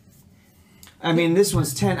 Right. I mean, this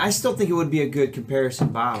one's 10. I still think it would be a good comparison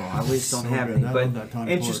bottle. I just don't So have good. any. I but love that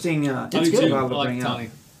tawny interesting, I do interesting too. I bottle to like bring up. Tawny.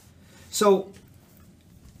 So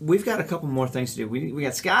we've got a couple more things to do. We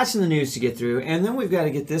got Scotch in the news to get through, and then we've got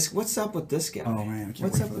to get this. What's up with this guy? Oh, man, I can't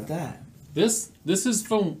What's wait up for with that? This is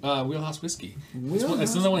from Wheelhouse Whiskey. It's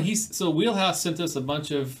another one. So Wheelhouse sent us a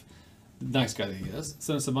bunch of nice guy that he is.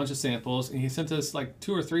 Sent us a bunch of samples, and he sent us like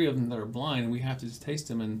 2 or 3 of them that are blind, and we have to just taste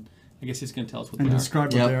them. And I guess he's going to tell us what And they are.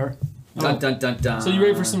 describe what Yep. they are. Dun dun dun dun. So you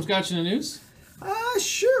ready for some Scotch in the news?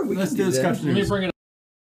 Sure, we Let's can do do the that. Scotch Let me news. bring it up.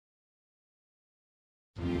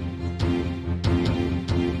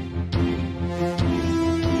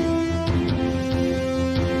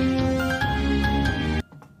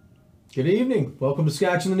 Good evening. Welcome to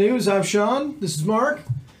Scotch in the News. I'm Sean. This is Mark.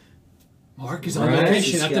 Mark is on All right,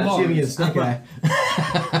 vacation at the Scotch. bar. Giving you the stink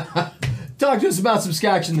eye. Talk to us about some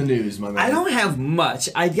Scotch in the News, my man. I don't have much.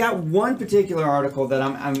 I got one particular article that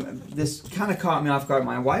I'm this kind of caught me off guard.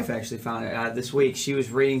 My wife actually found it this week. She was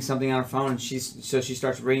reading something on her phone, and she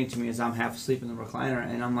starts reading to me as I'm half asleep in the recliner,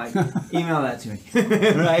 and I'm like, email that to me,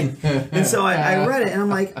 right? And so I read it, and I'm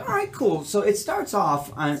like, all right, cool. So it starts off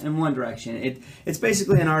in one direction. It's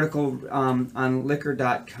basically an article on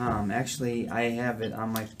liquor.com. Actually, I have it on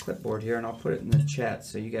my clipboard here, and I'll put it in the chat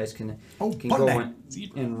so you guys can put go that.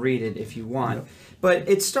 and read it if you want. But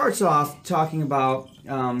it starts off talking about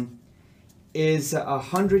is a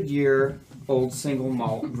 100-year-old single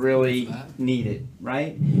malt really needed,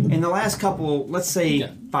 right? In the last couple, let's say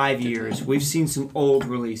 5 years, we've seen some old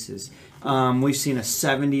releases. We've seen a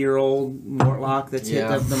 70-year-old Mortlock that's hit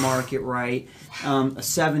the market, right? A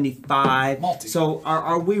 75. Malty. So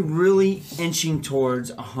are we really inching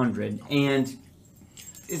towards 100? And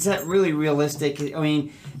is that really realistic? I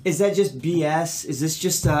mean, is that just BS? Is this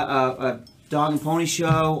just a dog and pony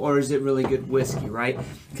show, or is it really good whiskey, right?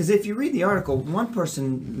 Because if you read the article, one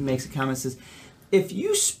person makes a comment, says, if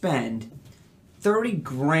you spend 30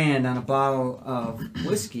 grand on a bottle of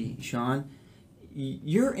whiskey, Sean,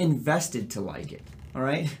 you're invested to like it. All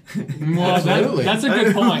right? Well, Absolutely. that's a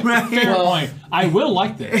good point. Right. Fair Well- point. I will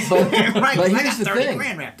like this. But, right, but 'cause I here's got the 30 thing.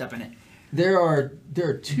 grand wrapped up in it. There are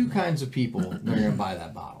 2 kinds of people that are going to buy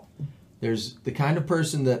that bottle. There's the kind of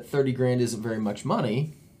person that 30 grand isn't very much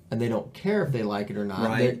money, and they don't care if they like it or not.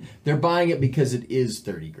 Right. They're buying it because it is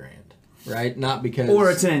 30 grand, right? Not because...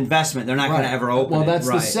 Or it's an investment. They're not going to ever open it. Well, that's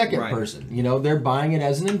right, the second right. person. You know, they're buying it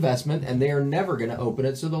as an investment, and they are never going to open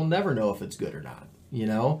it, so they'll never know if it's good or not, you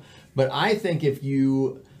know? But I think if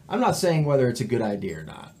you... I'm not saying whether it's a good idea or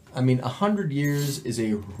not. I mean, 100 years is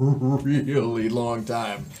a really long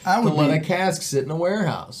time to let a cask sit in a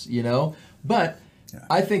warehouse, you know? But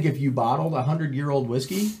I think if you bottled 100-year-old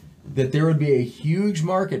whiskey, that there would be a huge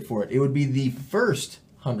market for it. It would be the first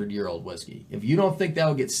 100-year-old whiskey. If you don't think that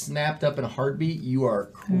will get snapped up in a heartbeat, you are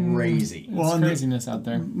crazy. Well, craziness out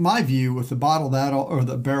there. My view with the bottle that old, or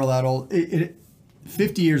the barrel that old,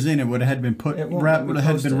 50 years in, it would have been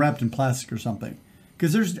wrapped in plastic or something.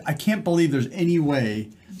 Because I can't believe there's any way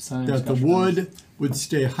that the wood would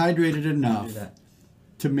stay hydrated enough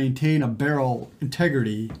to maintain a barrel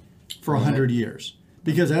integrity for 100 years.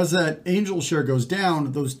 Because as that angel share goes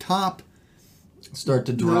down, those top start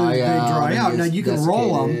to dry out. Now you can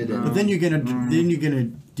roll them, but then you're gonna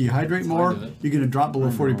dehydrate more. You're gonna drop below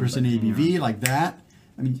 40% ABV like that.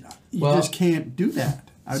 I mean, you just can't do that.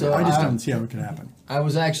 I just don't see how it could happen. I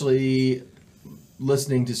was actually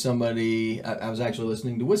listening to somebody. I was actually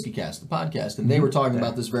listening to Whiskey Cast, the podcast, and they were talking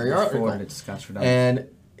about this very article. And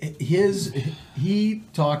he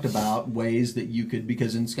talked about ways that you could,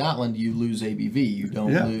 because in Scotland you lose ABV, you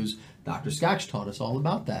don't lose. Dr. Scotch taught us all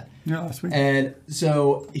about that. Yeah, sweet. And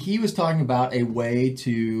so he was talking about a way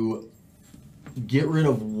to get rid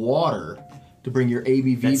of water to bring your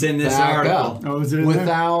ABV That's in this back article. up Oh, is it in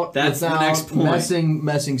without there? That's the next point.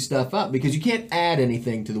 messing stuff up, because you can't add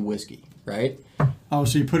anything to the whiskey, right? Oh,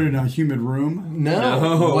 so you put it in a humid room?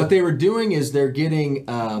 No. What they were doing is they're getting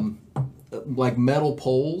like metal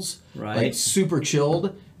poles, like super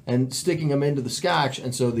chilled, and sticking them into the Scotch,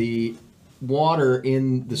 and so the water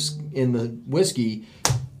in the whiskey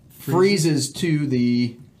freezes to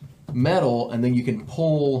the metal, and then you can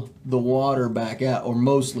pull the water back out, or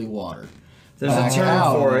mostly water. There's a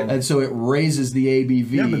term for it, and so it raises the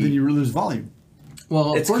ABV. Yeah, but then you lose volume.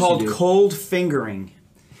 Well, it's called cold fingering.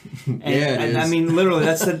 And I mean, literally,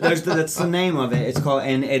 that's the name of it. It's called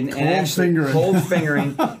cold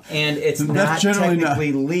fingering, and it's not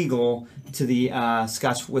technically legal to the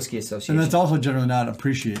Scotch Whisky Association. And that's also generally not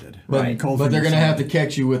appreciated. But they're going to have to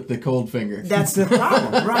catch you with the cold finger. That's the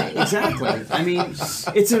problem, right? Exactly. I mean,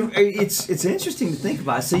 it's interesting to think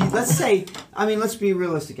about. So let's say, I mean, let's be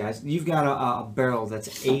realistic, guys. You've got a barrel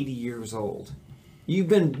that's 80 years old. You've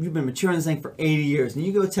been maturing this thing for 80 years, and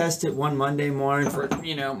you go test it one Monday morning for,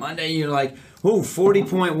 Monday you're like, oh,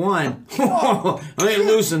 40.1. I ain't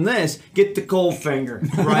losing this. Get the cold finger,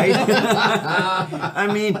 right? I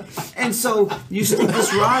mean, and so you stick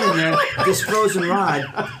this rod in there, this frozen rod,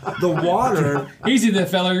 the water. Easy there,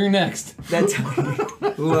 fella. You're next. That's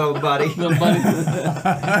hello, buddy. Little buddy.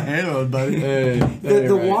 Hey, little buddy.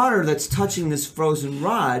 The water that's touching this frozen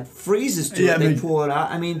rod freezes to it. They pull it out.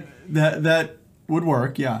 I mean, that would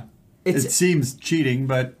work, yeah. It seems cheating,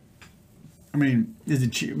 but I mean, is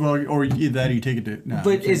it cheap? Well, or either you take it to. No,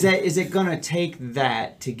 but is it going to take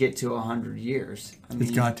that to get to 100 years? I mean,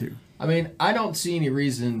 it's got to. I mean, I don't see any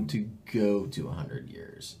reason to go to 100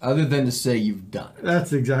 years other than to say you've done it. That's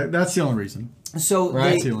the only reason. So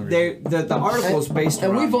the article is based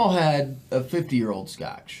and around. we've all had a 50-year-old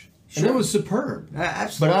Scotch. Sure. And it was superb.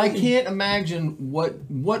 Absolutely. But I can't imagine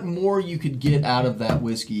what more you could get out of that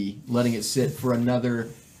whiskey letting it sit for another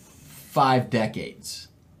 5 decades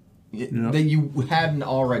that you hadn't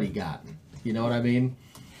already gotten. You know what I mean?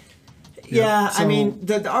 Yeah, so, I mean,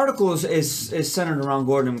 the article is centered around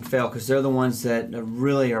Gordon and MacPhail because they're the ones that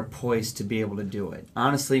really are poised to be able to do it.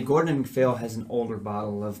 Honestly, Gordon and MacPhail has an older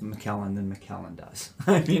bottle of Macallan than Macallan does.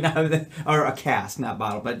 I mean, or a cask, not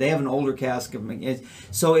bottle, but they have an older cask of Macallan.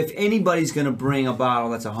 So if anybody's going to bring a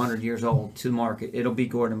bottle that's 100 years old to market, it'll be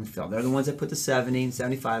Gordon and MacPhail. They're the ones that put the 70 and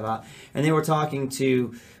 75 out. And they were talking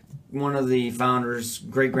to one of the founders'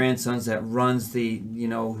 great-grandsons that runs the,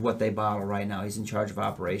 what they bottle right now. He's in charge of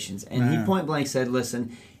operations. And he point blank said,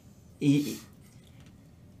 listen,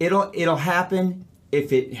 it'll happen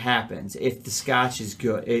if it happens, if the Scotch is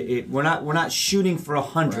good. We're not shooting for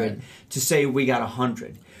 100 to say we got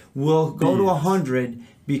 100. We'll go to 100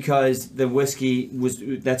 because the whiskey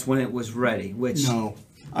that's when it was ready, which... No.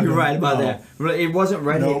 You're right about no. that. It wasn't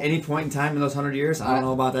ready Nope. at any point in time in those 100 years. I don't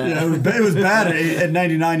know about that. Yeah, it was bad at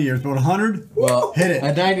 99 years, but 100, Well, hit it.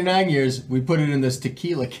 At 99 years, we put it in this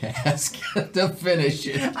tequila cask to finish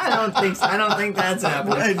it. I don't think that's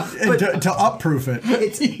happening. And to upproof it.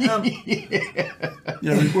 It's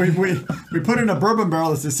Yeah, we put in a bourbon barrel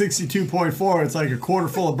that's a 62.4. It's like a quarter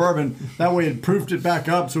full of bourbon. That way it proofed it back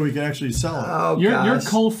up so we could actually sell it. oh Your gosh.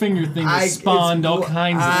 cold finger thing has spawned all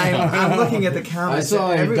kinds of stuff. I'm looking at the I comments.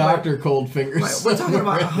 saw a Everybody- Dr. Cold Fingers. We're talking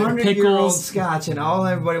about 100-year-old Pickles. scotch, and all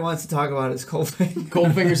everybody wants to talk about is cold finger.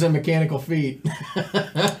 Cold Fingers and Mechanical Feet.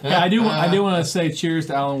 Yeah, I do want to say cheers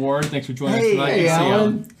to Alan Ward. Thanks for joining us Hey, tonight. hey, Good to see you,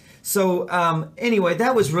 Alan. So anyway,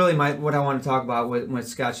 that was really what I want to talk about with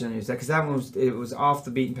Scotch and the News, because that one was off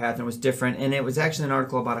the beaten path and it was different, and it was actually an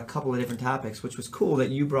article about a couple of different topics, which was cool that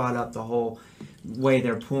you brought up the whole way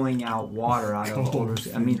they're pulling out water out of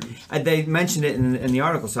odors. I mean, they mentioned it in the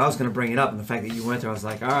article, so I was going to bring it up, and the fact that you went there, I was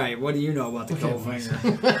like, all right, what do you know about the cold finger?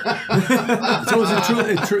 So is it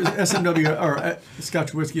true SMW or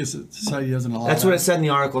Scotch Whiskey Society doesn't allow That's that? what it said in the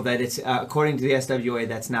article, that it's according to the SWA,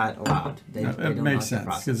 that's not allowed. They It don't makes like that sense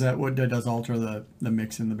process. because that does alter the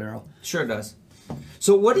mix in the barrel. Sure does.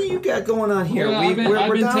 So what do you got going on here? Well, I've been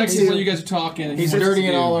down texting while to, you guys are talking. He's What to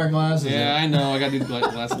dirtying do. all our glasses. Yeah, I know. I got to do the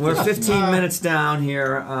glasses. we're 15 minutes down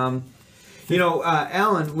here.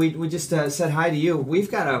 Alan, we just said hi to you.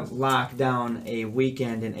 We've got to lock down a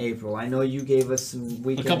weekend in April. I know you gave us some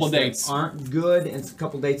weekends couple that dates. aren't good and a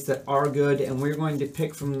couple dates that are good, and we're going to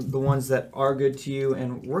pick from the ones that are good to you.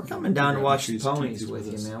 And we're coming down to Grab watch the the shoes and ponies keep these with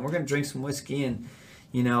with you, us. man. We're going to drink some whiskey and,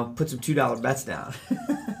 put some $2 bets down.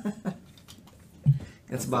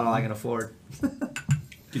 That's about all I can afford.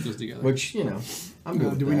 Keep those together. Which, I'm good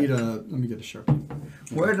with Do we that. need let me get a Sharpie.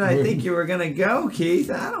 Where did I think you were gonna go,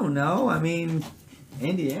 Keith? I don't know. I mean,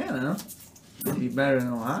 Indiana would be better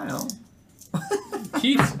than Ohio.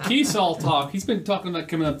 Keith's all talk. He's been talking about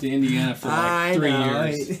coming up to Indiana for like I 3 know.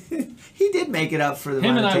 years. He did make it up for the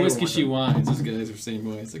Him and I, table Whiskey one She time. Wines. Those guys are the same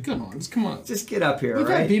way. It's like, come on, just come on. Just get up here, We've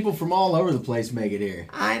right? had people from all over the place make it here.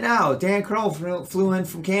 I know. Dan Kroll flew in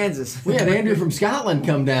from Kansas. We had Andrew from Scotland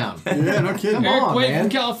come down. Yeah, no kidding. Come Eric on, Wade man. from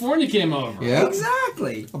California came over. Yeah.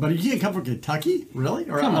 Exactly. Oh, but you can't come from Kentucky, really?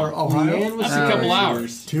 Or, Come on. or Ohio? Leanne was That's a couple here.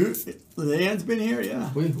 hours. Leanne's been here,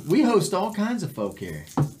 yeah. We host all kinds of folk here.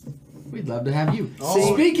 We'd love to have you.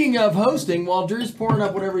 Oh. Speaking of hosting, while Drew's pouring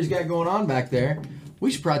up whatever he's got going on back there,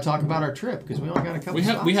 we should probably talk about our trip because we only got a couple.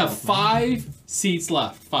 We have spots left. 5 seats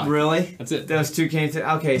left. 5. Really? That's it. Those two came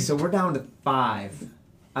to. Okay, so we're down to 5.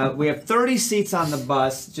 We have 30 seats on the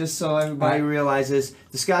bus, just so everybody Right. realizes.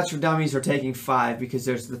 The Scotch for Dummies are taking 5 because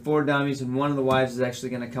there's the 4 dummies, and one of the wives is actually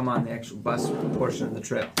going to come on the actual bus portion of the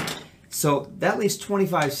trip. So that leaves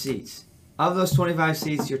 25 seats. Of those 25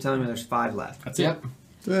 seats, you're telling me there's 5 left. That's it. Yep.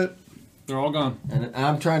 That's it. They're all gone. And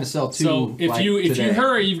I'm trying to sell 2. So if like, you today.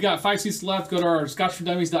 hurry, you've got 5 seats left. Go to our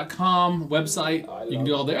scotchfordummies.com website. You can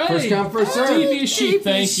do all there. First come, first serve. TV sheet.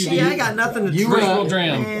 Thank you. Shit, I got nothing to You drink. were-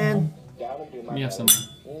 Dram. Man. You have some.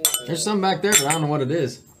 There's some back there, but I don't know what it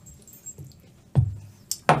is.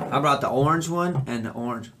 I brought the orange one and the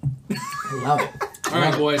orange. Love it. All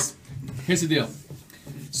right, boys. Here's the deal.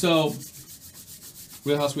 So,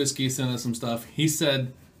 Wheelhouse Whiskey sent us some stuff. He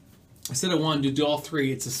said, instead of one, to do all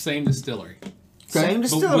 3. It's the same distillery. Same But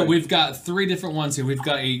distillery. we've got 3 different ones here. We've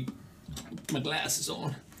got my glasses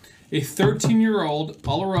on. A 13-year-old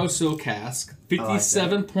Oloroso cask,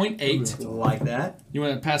 57.8. Like that. You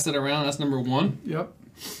want to pass that around? That's number 1. Yep.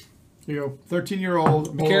 Here you go.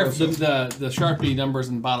 13-year-old. Be careful. The Sharpie numbers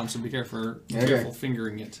in the bottom, so be careful Okay.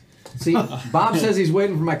 fingering it. See, Bob says he's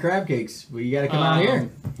waiting for my crab cakes. Well, you got to come out here.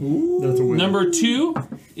 That's a win. Number 2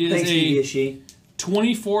 is Thanks, a Ishi.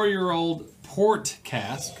 24-year-old port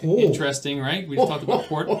cask. Oh. Interesting, right? We just talked about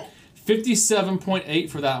port. 57.8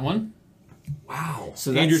 for that one. Wow.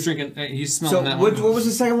 So Andrew's that's, drinking. He's so smelling that what one. was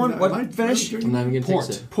the second one? No, What am I finish? drinking? I'm not even going to Port.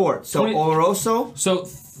 taste it. Port. So 20 Oloroso. So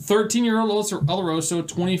 13-year-old Oloroso,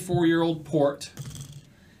 24-year-old port,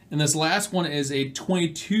 and this last one is a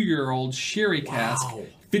 22-year-old sherry cask,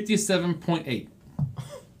 57.8.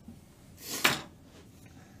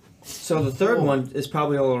 So the third one is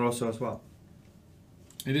probably Oloroso as well.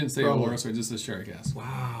 It didn't say Probably. Oloroso, it just says sherry cask.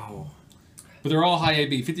 Wow. But they're all high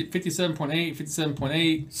AB, 57.8,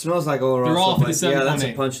 57.8. Smells like Oloroso. They're all but yeah, that's a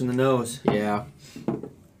 57.8. punch in the nose. Yeah.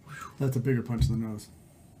 That's a bigger punch in the nose.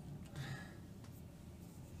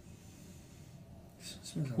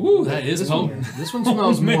 Ooh, that is potent. This one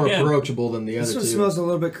smells more man. approachable than the other This one two. smells a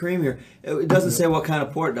little bit creamier. It doesn't say what kind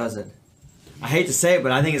of port, does it? I hate to say it,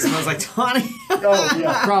 but I think it smells like tawny. Oh,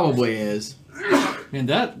 yeah. Probably is. Man,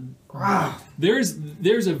 that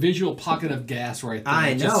there's a visual pocket of gas right there.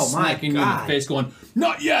 I just know, my smacking you in the God. face, going,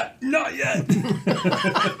 "Not yet, not yet."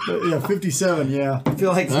 Yeah, 57. Yeah. I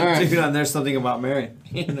feel like All right. dude on there's something about Mary.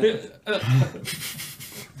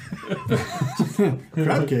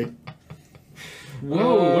 Crab cake.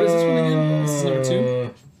 Whoa, what is this one again? This is number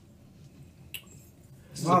 2.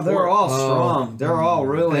 Wow, they're all strong. They're all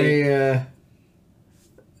really. Hey,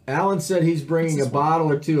 Alan said he's bringing a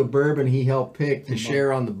bottle or two of bourbon he helped pick to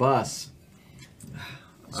share on the bus.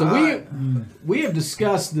 So we have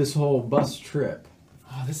discussed this whole bus trip.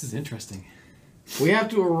 Oh, this is interesting. We have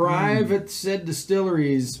to arrive at said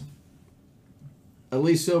distilleries at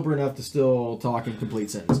least sober enough to still talk in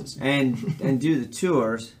complete sentences. and do the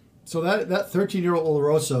tours. So that 13-year-old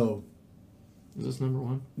Oloroso, Is this number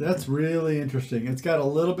 1? that's really interesting. It's got a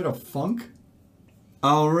little bit of funk,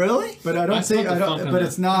 Oh, really? but I don't I think smelled the funk on but the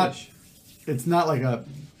it's not. finish. It's not like a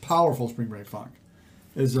powerful spring break funk.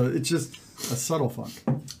 It's just a subtle funk.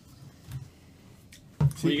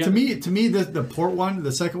 See, you to me, the port one,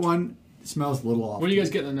 the second one, smells a little off. What do you guys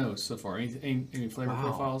get in the nose so far? Any flavor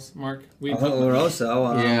profiles, Mark? We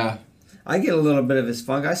Oloroso. Yeah. I get a little bit of his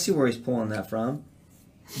funk. I see where he's pulling that from.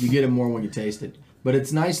 You get it more when you taste it. But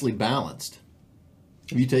it's nicely balanced.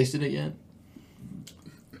 Have you tasted it yet?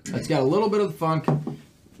 It's got a little bit of funk,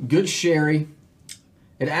 good sherry.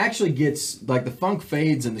 It actually gets, like, the funk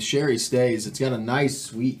fades and the sherry stays. It's got a nice,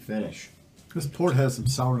 sweet finish. This port has some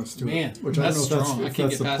sourness to Man, it, which I don't that's know if strong. I that's, if can't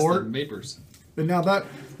that's get the past port. the vapors. But now that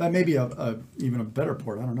may be even a better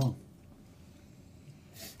port. I don't know.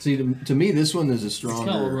 See, to me, this one is a It smells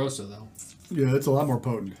stronger. Oloroso though. Yeah, it's a lot more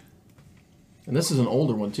potent. And this is an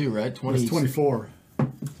older one, too, right? It's 24.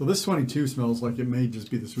 So this 22 smells like it may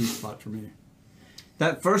just be the sweet spot for me.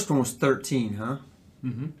 That first one was 13, huh?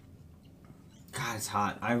 Mm-hmm. God, it's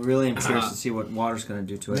hot. I really am curious to see what water's going to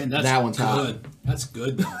do to it. Man, that's That one's hot. good. That's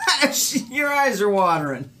good though. Your eyes are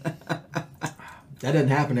watering. That doesn't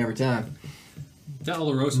happen every time. That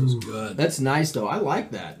Oloroso's good. That's nice, though. I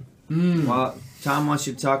like that. Well, Tom wants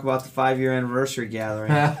you to talk about the 5-year anniversary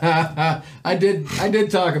gathering. I did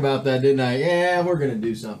talk about that, didn't I? Yeah, we're gonna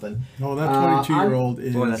do something. Oh, that 22-year-old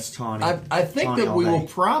is. Boy, that's tawny. I think Tawny that all we will day.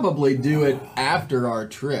 probably do it after our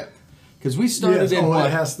trip because we started Yes, in it what,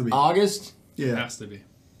 has to be. August. It Yeah. has to be.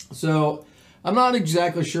 So I'm not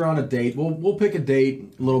exactly sure on a date. We'll pick a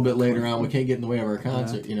date a little bit later on. We can't get in the way of our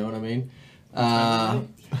concert. You know what I mean?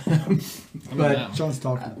 But down. Sean's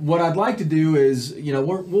talking. what I'd like to do is,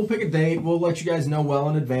 we'll pick a date. We'll let you guys know well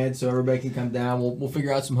in advance so everybody can come down. We'll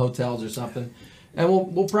figure out some hotels or something, and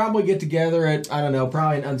we'll probably get together at, I don't know,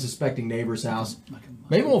 probably an unsuspecting neighbor's house.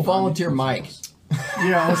 Maybe we'll volunteer Mike.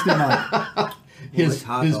 Yeah, let's do mine. it's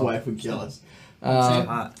hot, his though. wife would kill us.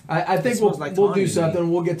 hot. I think smells we'll like we'll tawny do to me.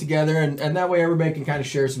 something. We'll get together, and that way everybody can kind of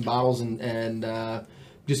share some bottles and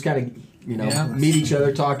just kind of Yeah. meet each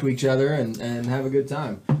other, talk to each other, and have a good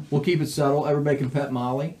time. We'll keep it subtle. Everybody can pet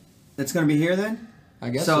Molly. It's going to be here then? I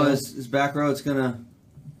guess So so. is back road's going to...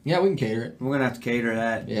 Yeah, we can cater it. We're going to have to cater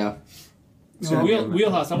that. Yeah. So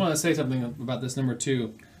wheelhouse. I want to say something about this number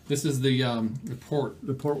 2. This is the port.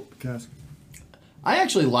 The port cask. I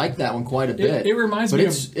actually like that one quite a bit. It reminds but me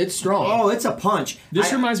it's strong. Oh, it's a punch.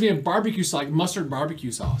 This reminds me of barbecue sauce, like mustard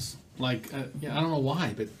barbecue sauce. Like I don't know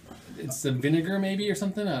why, but it's the vinegar maybe or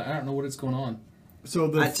something. I don't know what it's going on. So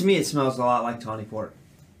To me, it smells a lot like tawny port.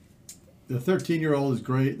 the 13-year-old is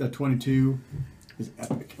great. That 22 is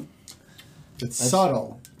epic. It's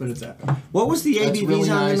subtle, but it's epic. What was the That's ABVs really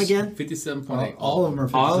on them nice. again? 57.8. All of them are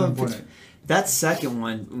All of them 57.8. That second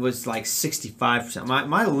one was like 65%.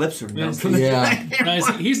 My lips are numb from Yeah. Now,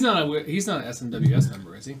 he's not an SMWS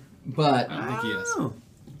member, is he? But I don't think he is. Oh.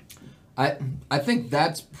 I think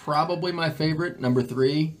that's probably my favorite, number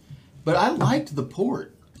 3. But I liked the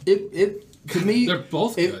port. It to me They're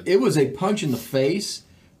both good. It was a punch in the face,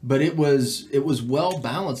 but it was well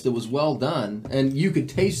balanced. It was well done, and you could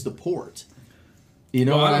taste the port. You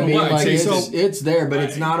know Well, what I I don't mean? know why. Like See, it's there, but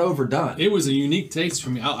it's not overdone. It was a unique taste for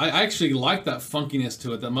me. I actually like that funkiness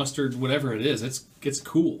to it, that mustard, whatever it is. It's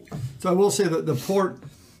cool. So I will say that the port,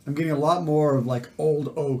 I'm getting a lot more of like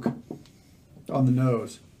old oak on the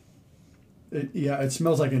nose. It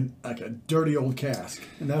smells like a dirty old cask,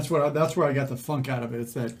 and that's where I got the funk out of it.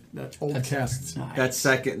 It's that old cask smell.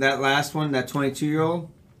 That last one, that 22-year-old,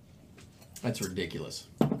 That's ridiculous.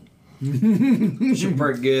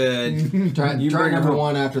 super good. Try You bring number them-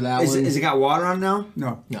 1 after that Is one. it got water on now?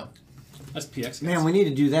 No, No, That's PX. Man, we need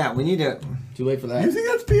to do that. We need to. too late for that. you think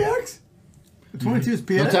that's PX? The 22 is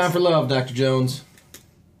PX. No time for love, Dr. Jones.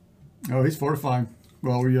 Oh, he's fortifying.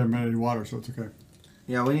 Well, we haven't had any water, so it's okay.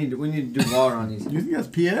 Yeah, we need to do water on these. You think that's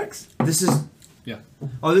PX? This is. Yeah.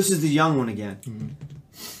 Oh, this is the young one again.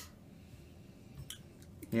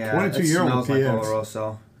 Yeah, 22 it year old smells like PX.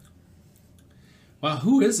 Oloroso. Wow,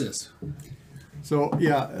 who is this? So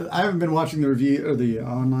yeah, I haven't been watching the review or the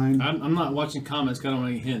online. I'm not watching comments. 'Cause I don't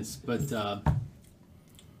want any hints, but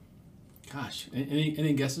gosh,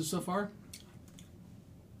 any guesses so far?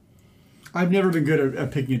 I've never been good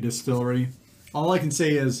at picking a distillery. All I can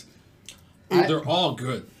say is They're all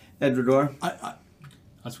good. Edrador.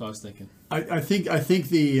 That's what I was thinking. I think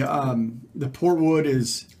the Portwood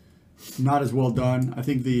is not as well done. I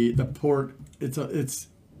think the port it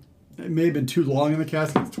may have been too long in the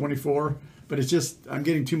cask. It's 24, but it's just I'm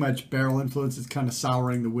getting too much barrel influence. It's kind of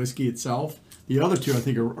souring the whiskey itself. The other two I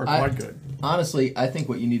think are quite good. Honestly, I think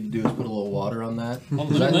what you need to do is put a little water on that. Well,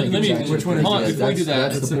 'Cause I let think me- it's actually which one is hold on, pretty before you good. do that,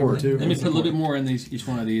 That's That's the number port. two. Let me put a little bit more in each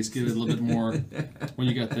one of these. Give it a little bit more. What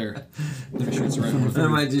you got there? Make sure it's the right one. I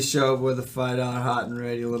might just show up with a $5 hot and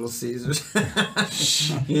ready Little Caesars.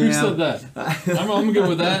 Who said that? I'm good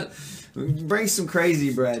with that. Bring some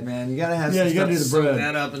crazy bread, man. You gotta have Yeah, some you gotta stuff do to the bread. soak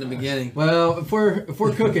that up in the beginning. Well, if we're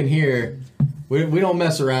cooking here, we don't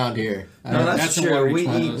mess around here. No, that's That's some true. water We each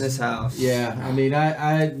one of eat in those. this house. Yeah, I mean,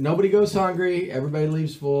 I nobody goes hungry. Everybody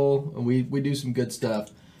leaves full, and we do some good stuff.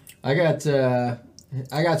 I got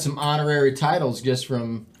some honorary titles just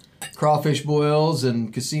from crawfish boils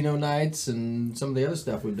and casino nights and some of the other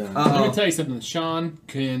stuff we've done. Let me tell you something. Sean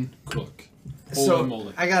can cook. Holy So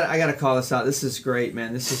moly. I gotta call this out. This is great,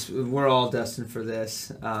 man. We're all destined for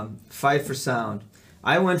this. Fight for sound.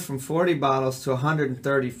 I went from 40 bottles to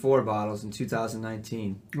 134 bottles in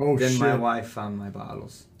 2019. Oh, then my shit. wife found my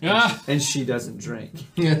bottles, Ah, and she doesn't drink.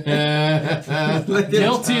 guilty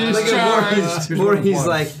as Look charged. at Voorhees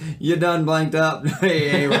like, you done blanked up.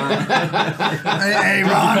 Hey, Ron. Hey,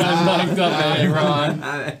 Ron. I'm blanked up, eh, Ron.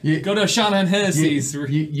 Go to Sean and Hennessy's.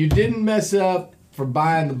 You didn't mess up for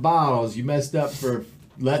buying the bottles. You messed up for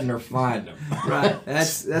letting her find them. Right.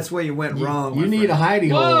 That's where you went wrong. You my need a friend.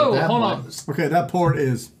 hidey hole. Whoa, at that hold point. on. Okay, that port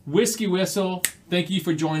is Whiskey Whistle, thank you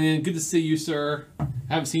for joining. Good to see you, sir.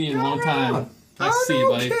 Haven't seen you in a long time. Nice to see you,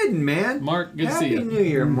 no buddy. kidding, man. Mark, good to Happy see you. New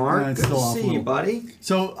Year, Mark. Yeah, it's good still to off a see you, little. buddy.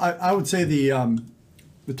 so I would say the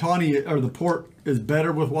tawny or the port is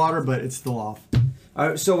better with water, but it's still off.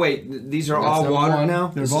 So wait, these are That's all number watered one. now?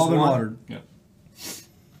 They've This all is been one? watered.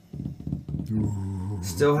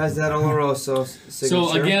 Still has that Oloroso signature.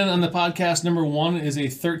 So again, on the podcast, number 1 is a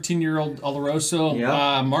 13-year-old Oloroso.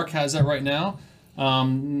 Yeah. Mark has that right now.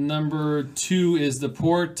 Number 2 is the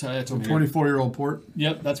port. It's So over here. 24-year-old port.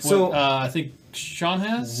 Yep, that's what So- I think Sean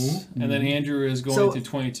has, and then Andrew is going So- to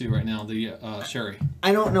 22 right now. The sherry.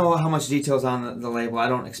 I don't know how much details on the label. I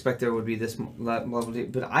don't expect there would be this level of detail,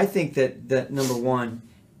 but I think that number 1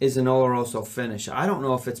 is an Oloroso finish. I don't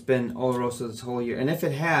know if it's been Oloroso this whole year, and if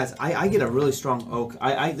it has, I get a really strong oak.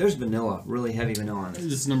 There's vanilla, really heavy vanilla on This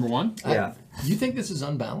it. is number 1. Yeah. You think this is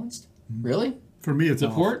unbalanced? Really? For me, it's The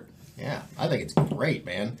off. port. Yeah, I think it's great,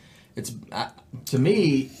 man. It's to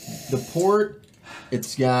me the port.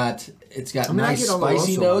 It's got I mean, I nice get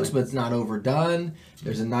spicy Oloroso notes, on it. but it's not overdone.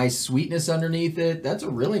 There's a nice sweetness underneath it. That's a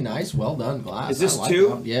really nice, well done glass. Is this I like 2?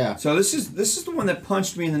 that. Yeah. So this is the one that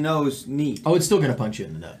punched me in the nose neat. Oh, it's still gonna punch you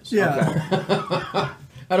in the nose. Yeah.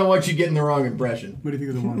 I don't want you getting the wrong impression. What do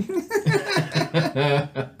you think of the one?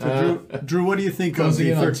 So Drew, what do you think of Closing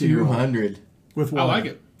the in on 13-year-old 200. with I water? like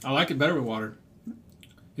it. I like it better with water.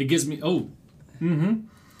 It gives me Yeah.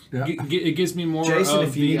 it gives me more. Jason, of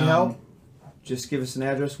if you the, need help, just give us an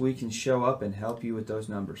address. We can show up and help you with those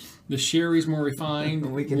numbers. The sherry's more refined.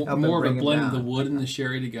 We can help more him of a bring it blend of the down. wood and the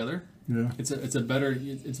sherry together. Yeah. It's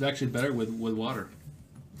actually better with water.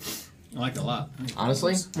 I like it a lot.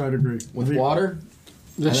 Honestly, I'd agree. with water,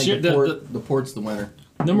 The, I think the port's the winner.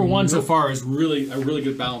 number 1 so far is really a really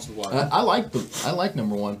good balance with water. I like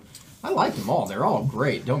number 1. I like them all. They're all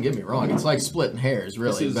great. Don't get me wrong. It's like splitting hairs,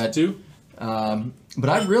 really. This is But 2. but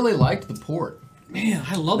I really liked the port. Man,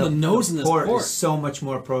 I love the nose in this port port. is so much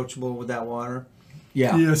more approachable with that water.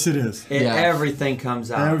 Yeah. Yes, it is. Yeah. Everything comes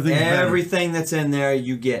out. Everything's better. Everything that's in there,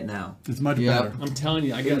 you get now. It's much Yeah. better. I'm telling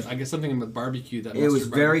you, I get something with barbecue that It was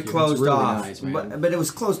mustard very barbecue. closed really off, nice, man. but it was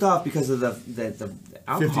closed off because of the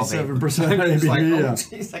alcohol. 57% It's like, ABV, oh, yeah.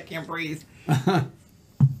 jeez, I can't breathe.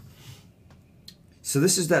 So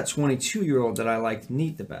this is that 22-year-old that I liked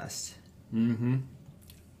neat the best. Mm-hmm.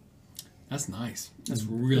 That's nice. That's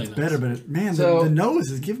really It's nice. better, but man, So, the nose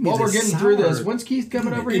is giving me While we're this getting through this, sour- when's Keith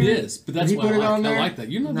coming over It here? is, but that's Did he why put I it like, on there? I like that.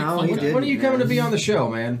 You're not No, big he fun guy. did. When are you coming to be on the show,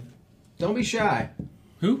 man? Don't be shy.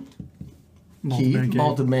 Who? Malted Keith, Man Cave.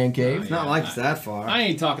 Malted Man Cave. It's not like it's that far. I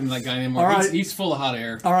ain't talking to that guy anymore. All right. He's full of hot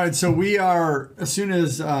air. All right, so we are as soon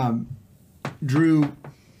as Drew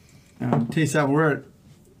tastes out. We're at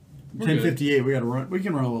We're good. 10:58. We got to run. We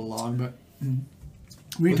can run a little long, but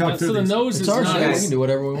We can talk through So the these. nose It's is our not show. We as, can do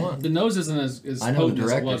whatever we want. the nose isn't as I know the potent as it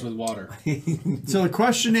director. was with water. So the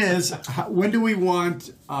question is, when do we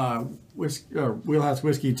want Wheelhouse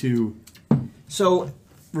Whiskey to So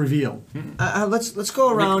reveal? let's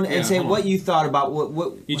go around Yeah, and say hold what on. you thought about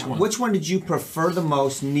what Each one. which one did you prefer the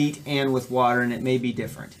most, neat and with water, and it may be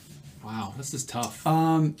different. Wow, this is tough.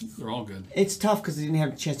 They're all good. It's tough because you didn't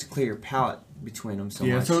have a chance to clear your palate between them so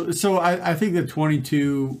Yeah, much. so I think that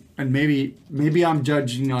 22, and maybe I'm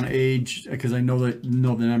judging on age because I know the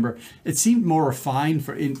number. It seemed more refined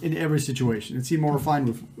for in every situation. It seemed more refined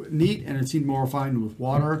with neat, and it seemed more refined with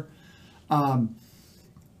water.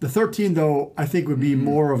 The 13 though, I think would be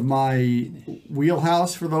more of my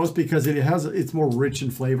wheelhouse for those because it's more rich in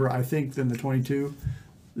flavor, I think, than the 22.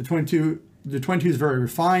 The 22 is very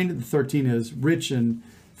refined. The 13 is rich and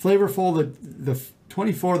flavorful. The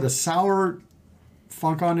 24, the sour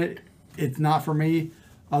funk on it, it's not for me.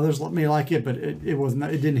 Others may like it, but it was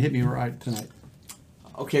not. It didn't hit me right tonight.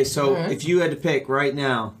 Okay, so All right. if you had to pick right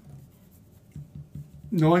now,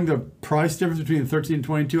 Knowing the price difference between 13 and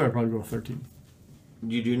 22, I'd probably go with 13.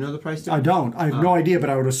 you do know the price I difference? don't. I have no idea, but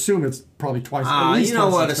I would assume it's probably twice. at Ah, least you know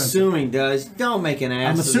twice what as expensive. assuming does. Don't make an ass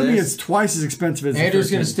I'm of assuming this. it's twice as expensive as Andrew's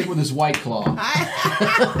the going 13. to stick with his White Claw. All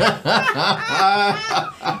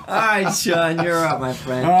right, Sean, you're up, my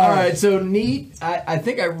friend. All right, so neat. I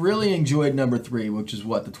think I really enjoyed number 3, which is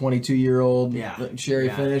what, the 22-year-old Yeah. sherry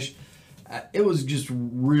Yeah. finish. It was just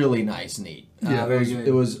really nice neat. Yeah, very it was, good.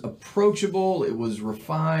 it was approachable. It was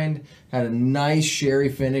refined. Had a nice sherry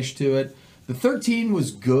finish to it. The 13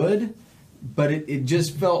 was good, but it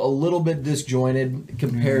just felt a little bit disjointed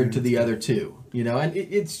compared to the other two. You know, and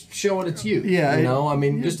it's showing its youth. Yeah, you know, I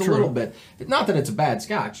mean, yeah, just a true. little bit. Not that it's a bad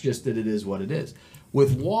scotch, just that it is what it is.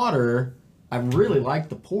 With water, I really liked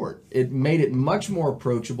the port. It made it much more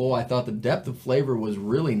approachable. I thought the depth of flavor was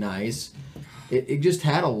really nice. It just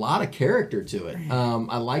had a lot of character to it.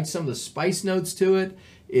 I liked some of the spice notes to it.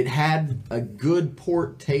 It had a good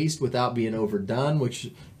port taste without being overdone, which,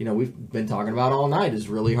 you know, we've been talking about all night is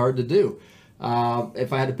really hard to do.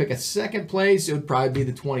 If I had to pick a second place, it would probably be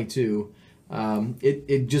the 22.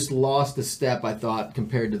 It just lost a step, I thought,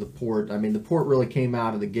 compared to the port. I mean, the port really came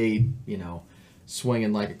out of the gate, you know,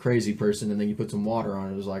 swinging like a crazy person, and then you put some water on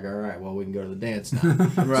it. It was like, all right, well, we can go to the dance now.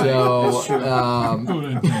 Right, So, that's true.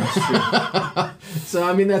 so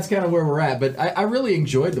I mean, that's kind of where we're at. But I really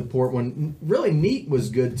enjoyed the port one. Really neat was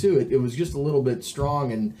good too. It was just a little bit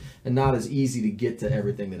strong and not as easy to get to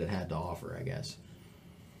everything that it had to offer, I guess.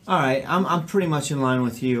 All right, I'm pretty much in line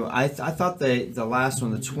with you. I thought the last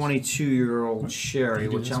one, the 22-year-old sherry,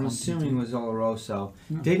 which I'm assuming was Oloroso,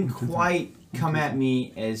 didn't quite come at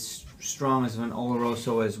me as strong as an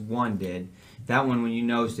Oloroso as one did. That one, when you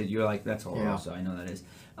nosed it, you're like, that's Oloroso. I know that is.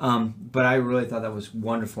 But I really thought that was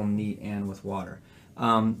wonderful, neat, and with water.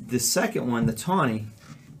 The second one, the tawny,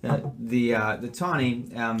 the tawny.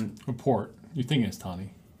 A port. You think it's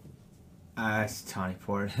tawny? It's tawny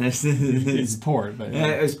port. It's port, but Yeah,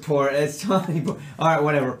 it was port. It's tawny port. All right,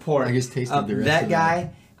 whatever. Port. I just tasted the rest that of guy.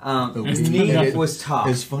 It's Neat it- was tough.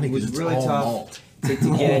 It's funny It was because it's really all tough malt. to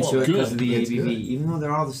get into it good. because of the It's ABV. good. Even though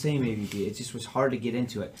they're all the same ABV, it just was hard to get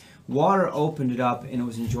into it. Water opened it up and it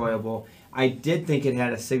was enjoyable. I did think it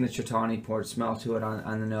had a signature tawny port smell to it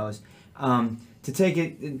on the nose. To take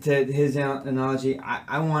it to his analogy,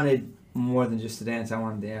 I wanted more than just the dance. I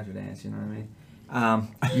wanted the after dance. You know what I mean?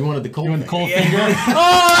 You wanted the cold. you want the thing. cold finger?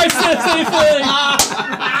 Oh, I said the same thing.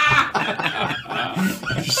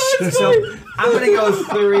 So I'm gonna go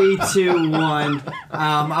 3, 2, 1.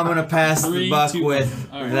 I'm gonna pass the 3, buck 2, with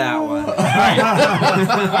 1. All right. that one. All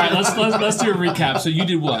right, let's do a recap. So you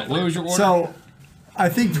did what? What was your order? So, I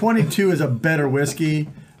think 22 is a better whiskey,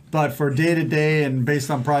 but for day to day and based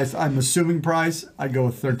on price, I'm assuming price, I'd go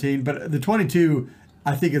with 13. But the 22,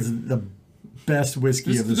 I think is the best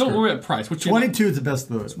whiskey of this don't group. worry about price. What's your 22 is the best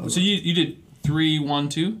of those. So you did 3, 1,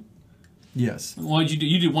 2. Yes. What did you do?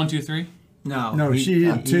 You did 1, 2, 3. No, she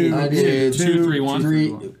did two. I did 2, 3, 1.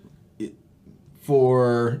 3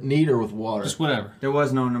 for neat or with water. Just whatever. There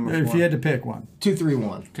was no number If 4. you had to pick one. 2, 3,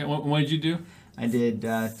 1. Okay. What did you do? I did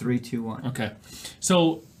 3, 2, 1. Okay.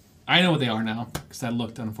 So I know what they are now because I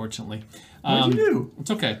looked, unfortunately. What'd you do? It's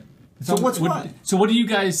okay. So what's what? So what do you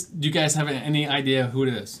guys have any idea who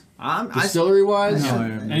it is? I Distillery wise,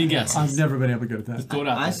 Any guesses? I've never been able to get that. Throw it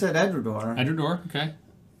out there. said Edredor. Edredor, okay.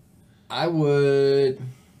 I would.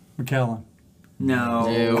 McKellen.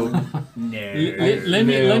 No. No.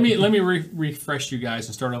 Let me refresh you guys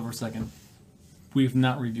and start over a second. We've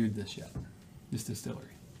not reviewed this yet. This distillery.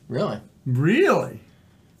 Really? Really?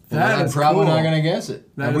 Then I'm is probably cool. not going to guess it.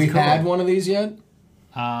 That Have is we cool. had one of these yet?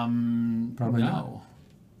 Probably Probably no. not.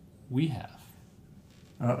 We have.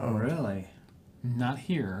 Uh-oh. Really? Not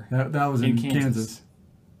here. That was In in Kansas. Kansas.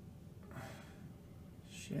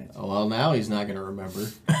 Shit. Oh, well, now he's not going to remember.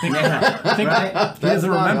 I think Right? He doesn't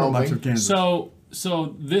not remember much helping. of Kansas.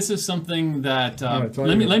 So this is something that it's all let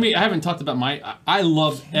yours. me. I haven't talked about I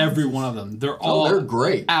love every one of them. They're all they're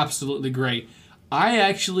great. absolutely great. I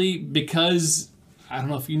actually, because I don't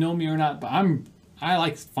know if you know me or not, but I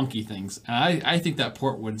like funky things. And I think that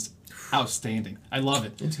Portwood's outstanding. I love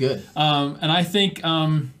it. It's good. And I think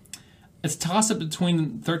it's a toss up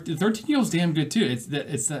between 13-year-old's damn good too. It's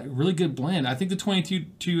that really good blend. I think the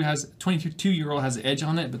 22-year-old has an edge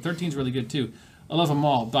on it, but 13's really good too. I love them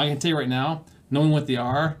all. But I can tell you right now, knowing what they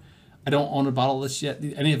are, I don't own a bottle of this yet.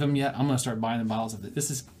 Any of them yet? I'm gonna start buying the bottles of it.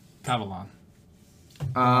 This is Kavalan.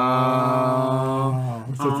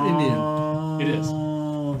 So it's Indian. It is.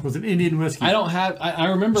 It was an Indian whiskey. I don't have. I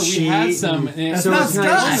remember we She- had some. And That's So not it's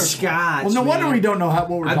not Scotch. Scotch. Well, no wonder man. we don't know what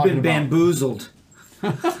we're I've talking been about. bamboozled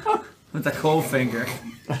with a cold finger.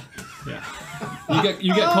 yeah,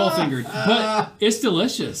 you got cold fingered, but it's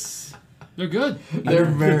delicious. They're good. They're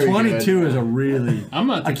The very 22 good. is a really. I'm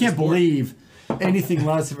gonna. I take can't this board. believe anything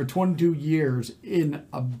less than for 22 years in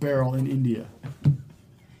a barrel in India.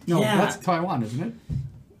 No, Yeah. that's Taiwan, isn't it?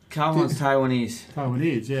 Kavalan's Taiwanese.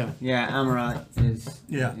 Taiwanese, yeah. Yeah, Amarat is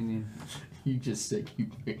Yeah. Indian. You just said you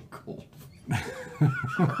drink cold.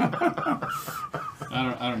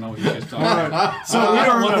 I don't know what you guys talking about. So we I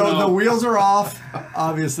don't wanna know. know. The wheels are off,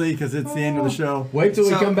 obviously, because it's the end of the show. Wait till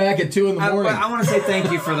we So- come back at 2 in the morning. I want to say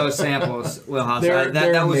thank you for those samples, Wheelhouse. They're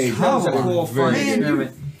That was amazing. that was a Come cool, on, fun man,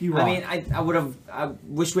 experiment. you I rock. mean, I would have. I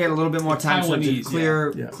wish we had a little bit more time so to Taiwanese,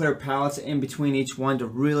 clear yeah. clear palettes in between each one to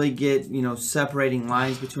really get separating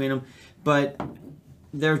lines between them. But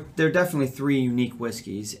they're definitely three unique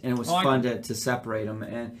whiskeys, and it was fun to separate them,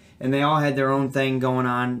 and they all had their own thing going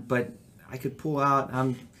on. But I could pull out.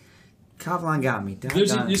 Kavalan got me.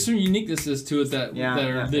 There's Doggone it. some uniquenesses to it that Yeah, that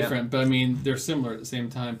are yeah, different, but I mean they're similar at the same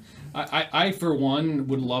time. I for one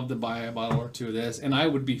would love to buy a bottle or two of this, and I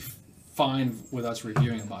would be fine with us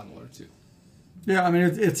reviewing a bottle or two. Yeah, I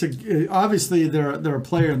mean, obviously they're a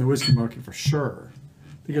player in the whiskey market for sure,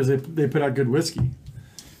 because they put out good whiskey.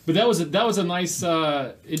 But that was a nice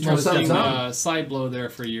interesting something. side blow there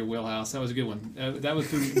for your Wheelhouse. That was a good one. That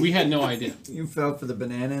was we had no idea. You fell for the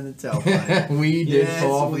banana in the tailpipe. We did Yes,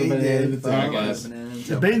 fall for the we banana did in the fall Alright, for the guys. banana in the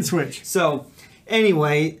The tailpipe. bait and switch. So,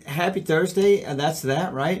 anyway, happy Thursday. That's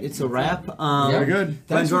that, right? It's a wrap. Very good.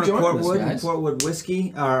 Thanks for Glenn joining us, Portwood, guys. Portwood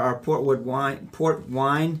whiskey, or Portwood wine, port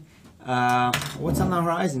wine. What's on the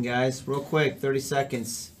horizon, guys? Real quick, 30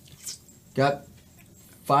 seconds. Got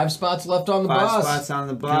 5 spots left on the 5 bus. spots on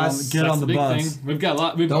the bus. Get That's on the the big bus. thing. We've got a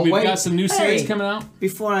lot. We've Don't wait. got some new series Hey. coming out.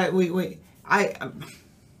 Before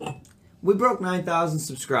we broke 9,000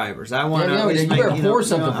 subscribers. I want to. Yeah, you better pour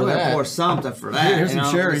something for that. Pour something for that. Here's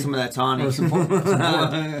some sherry. Some of that tawny. Or some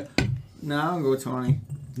No, I'll go tawny.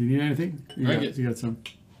 Do you need anything? Very good. You got some.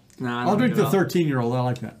 No, I I'll don't drink need the it all. 13-year-old. I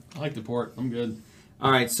like that. I like the port. I'm good.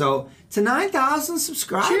 All right, so to 9,000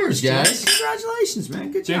 subscribers. Cheers, guys. James. Congratulations,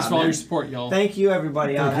 man. Good Thanks job. for all man. your support, y'all. Thank you,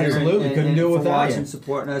 everybody out here. Absolutely. and- Couldn't and do it for without watching, you.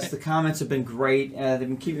 supporting us. The comments have been great. They've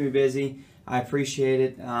been keeping me busy. I appreciate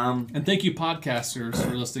it. And thank you, podcasters,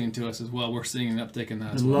 for listening to us as well. We're seeing an uptick in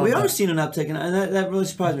that as I well. love We that. are seeing an uptick, and that really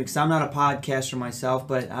surprised me because I'm not a podcaster myself.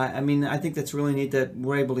 But I mean, I think that's really neat that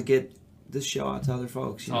we're able to get this show out to other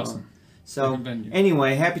folks. You know? Awesome. So Different venue.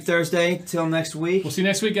 anyway, happy Thursday. Till next week. We'll see you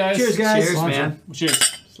next week, guys. Cheers, guys. Cheers. Cheers, man. Cheers.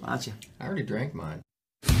 Sláinte. I already drank mine.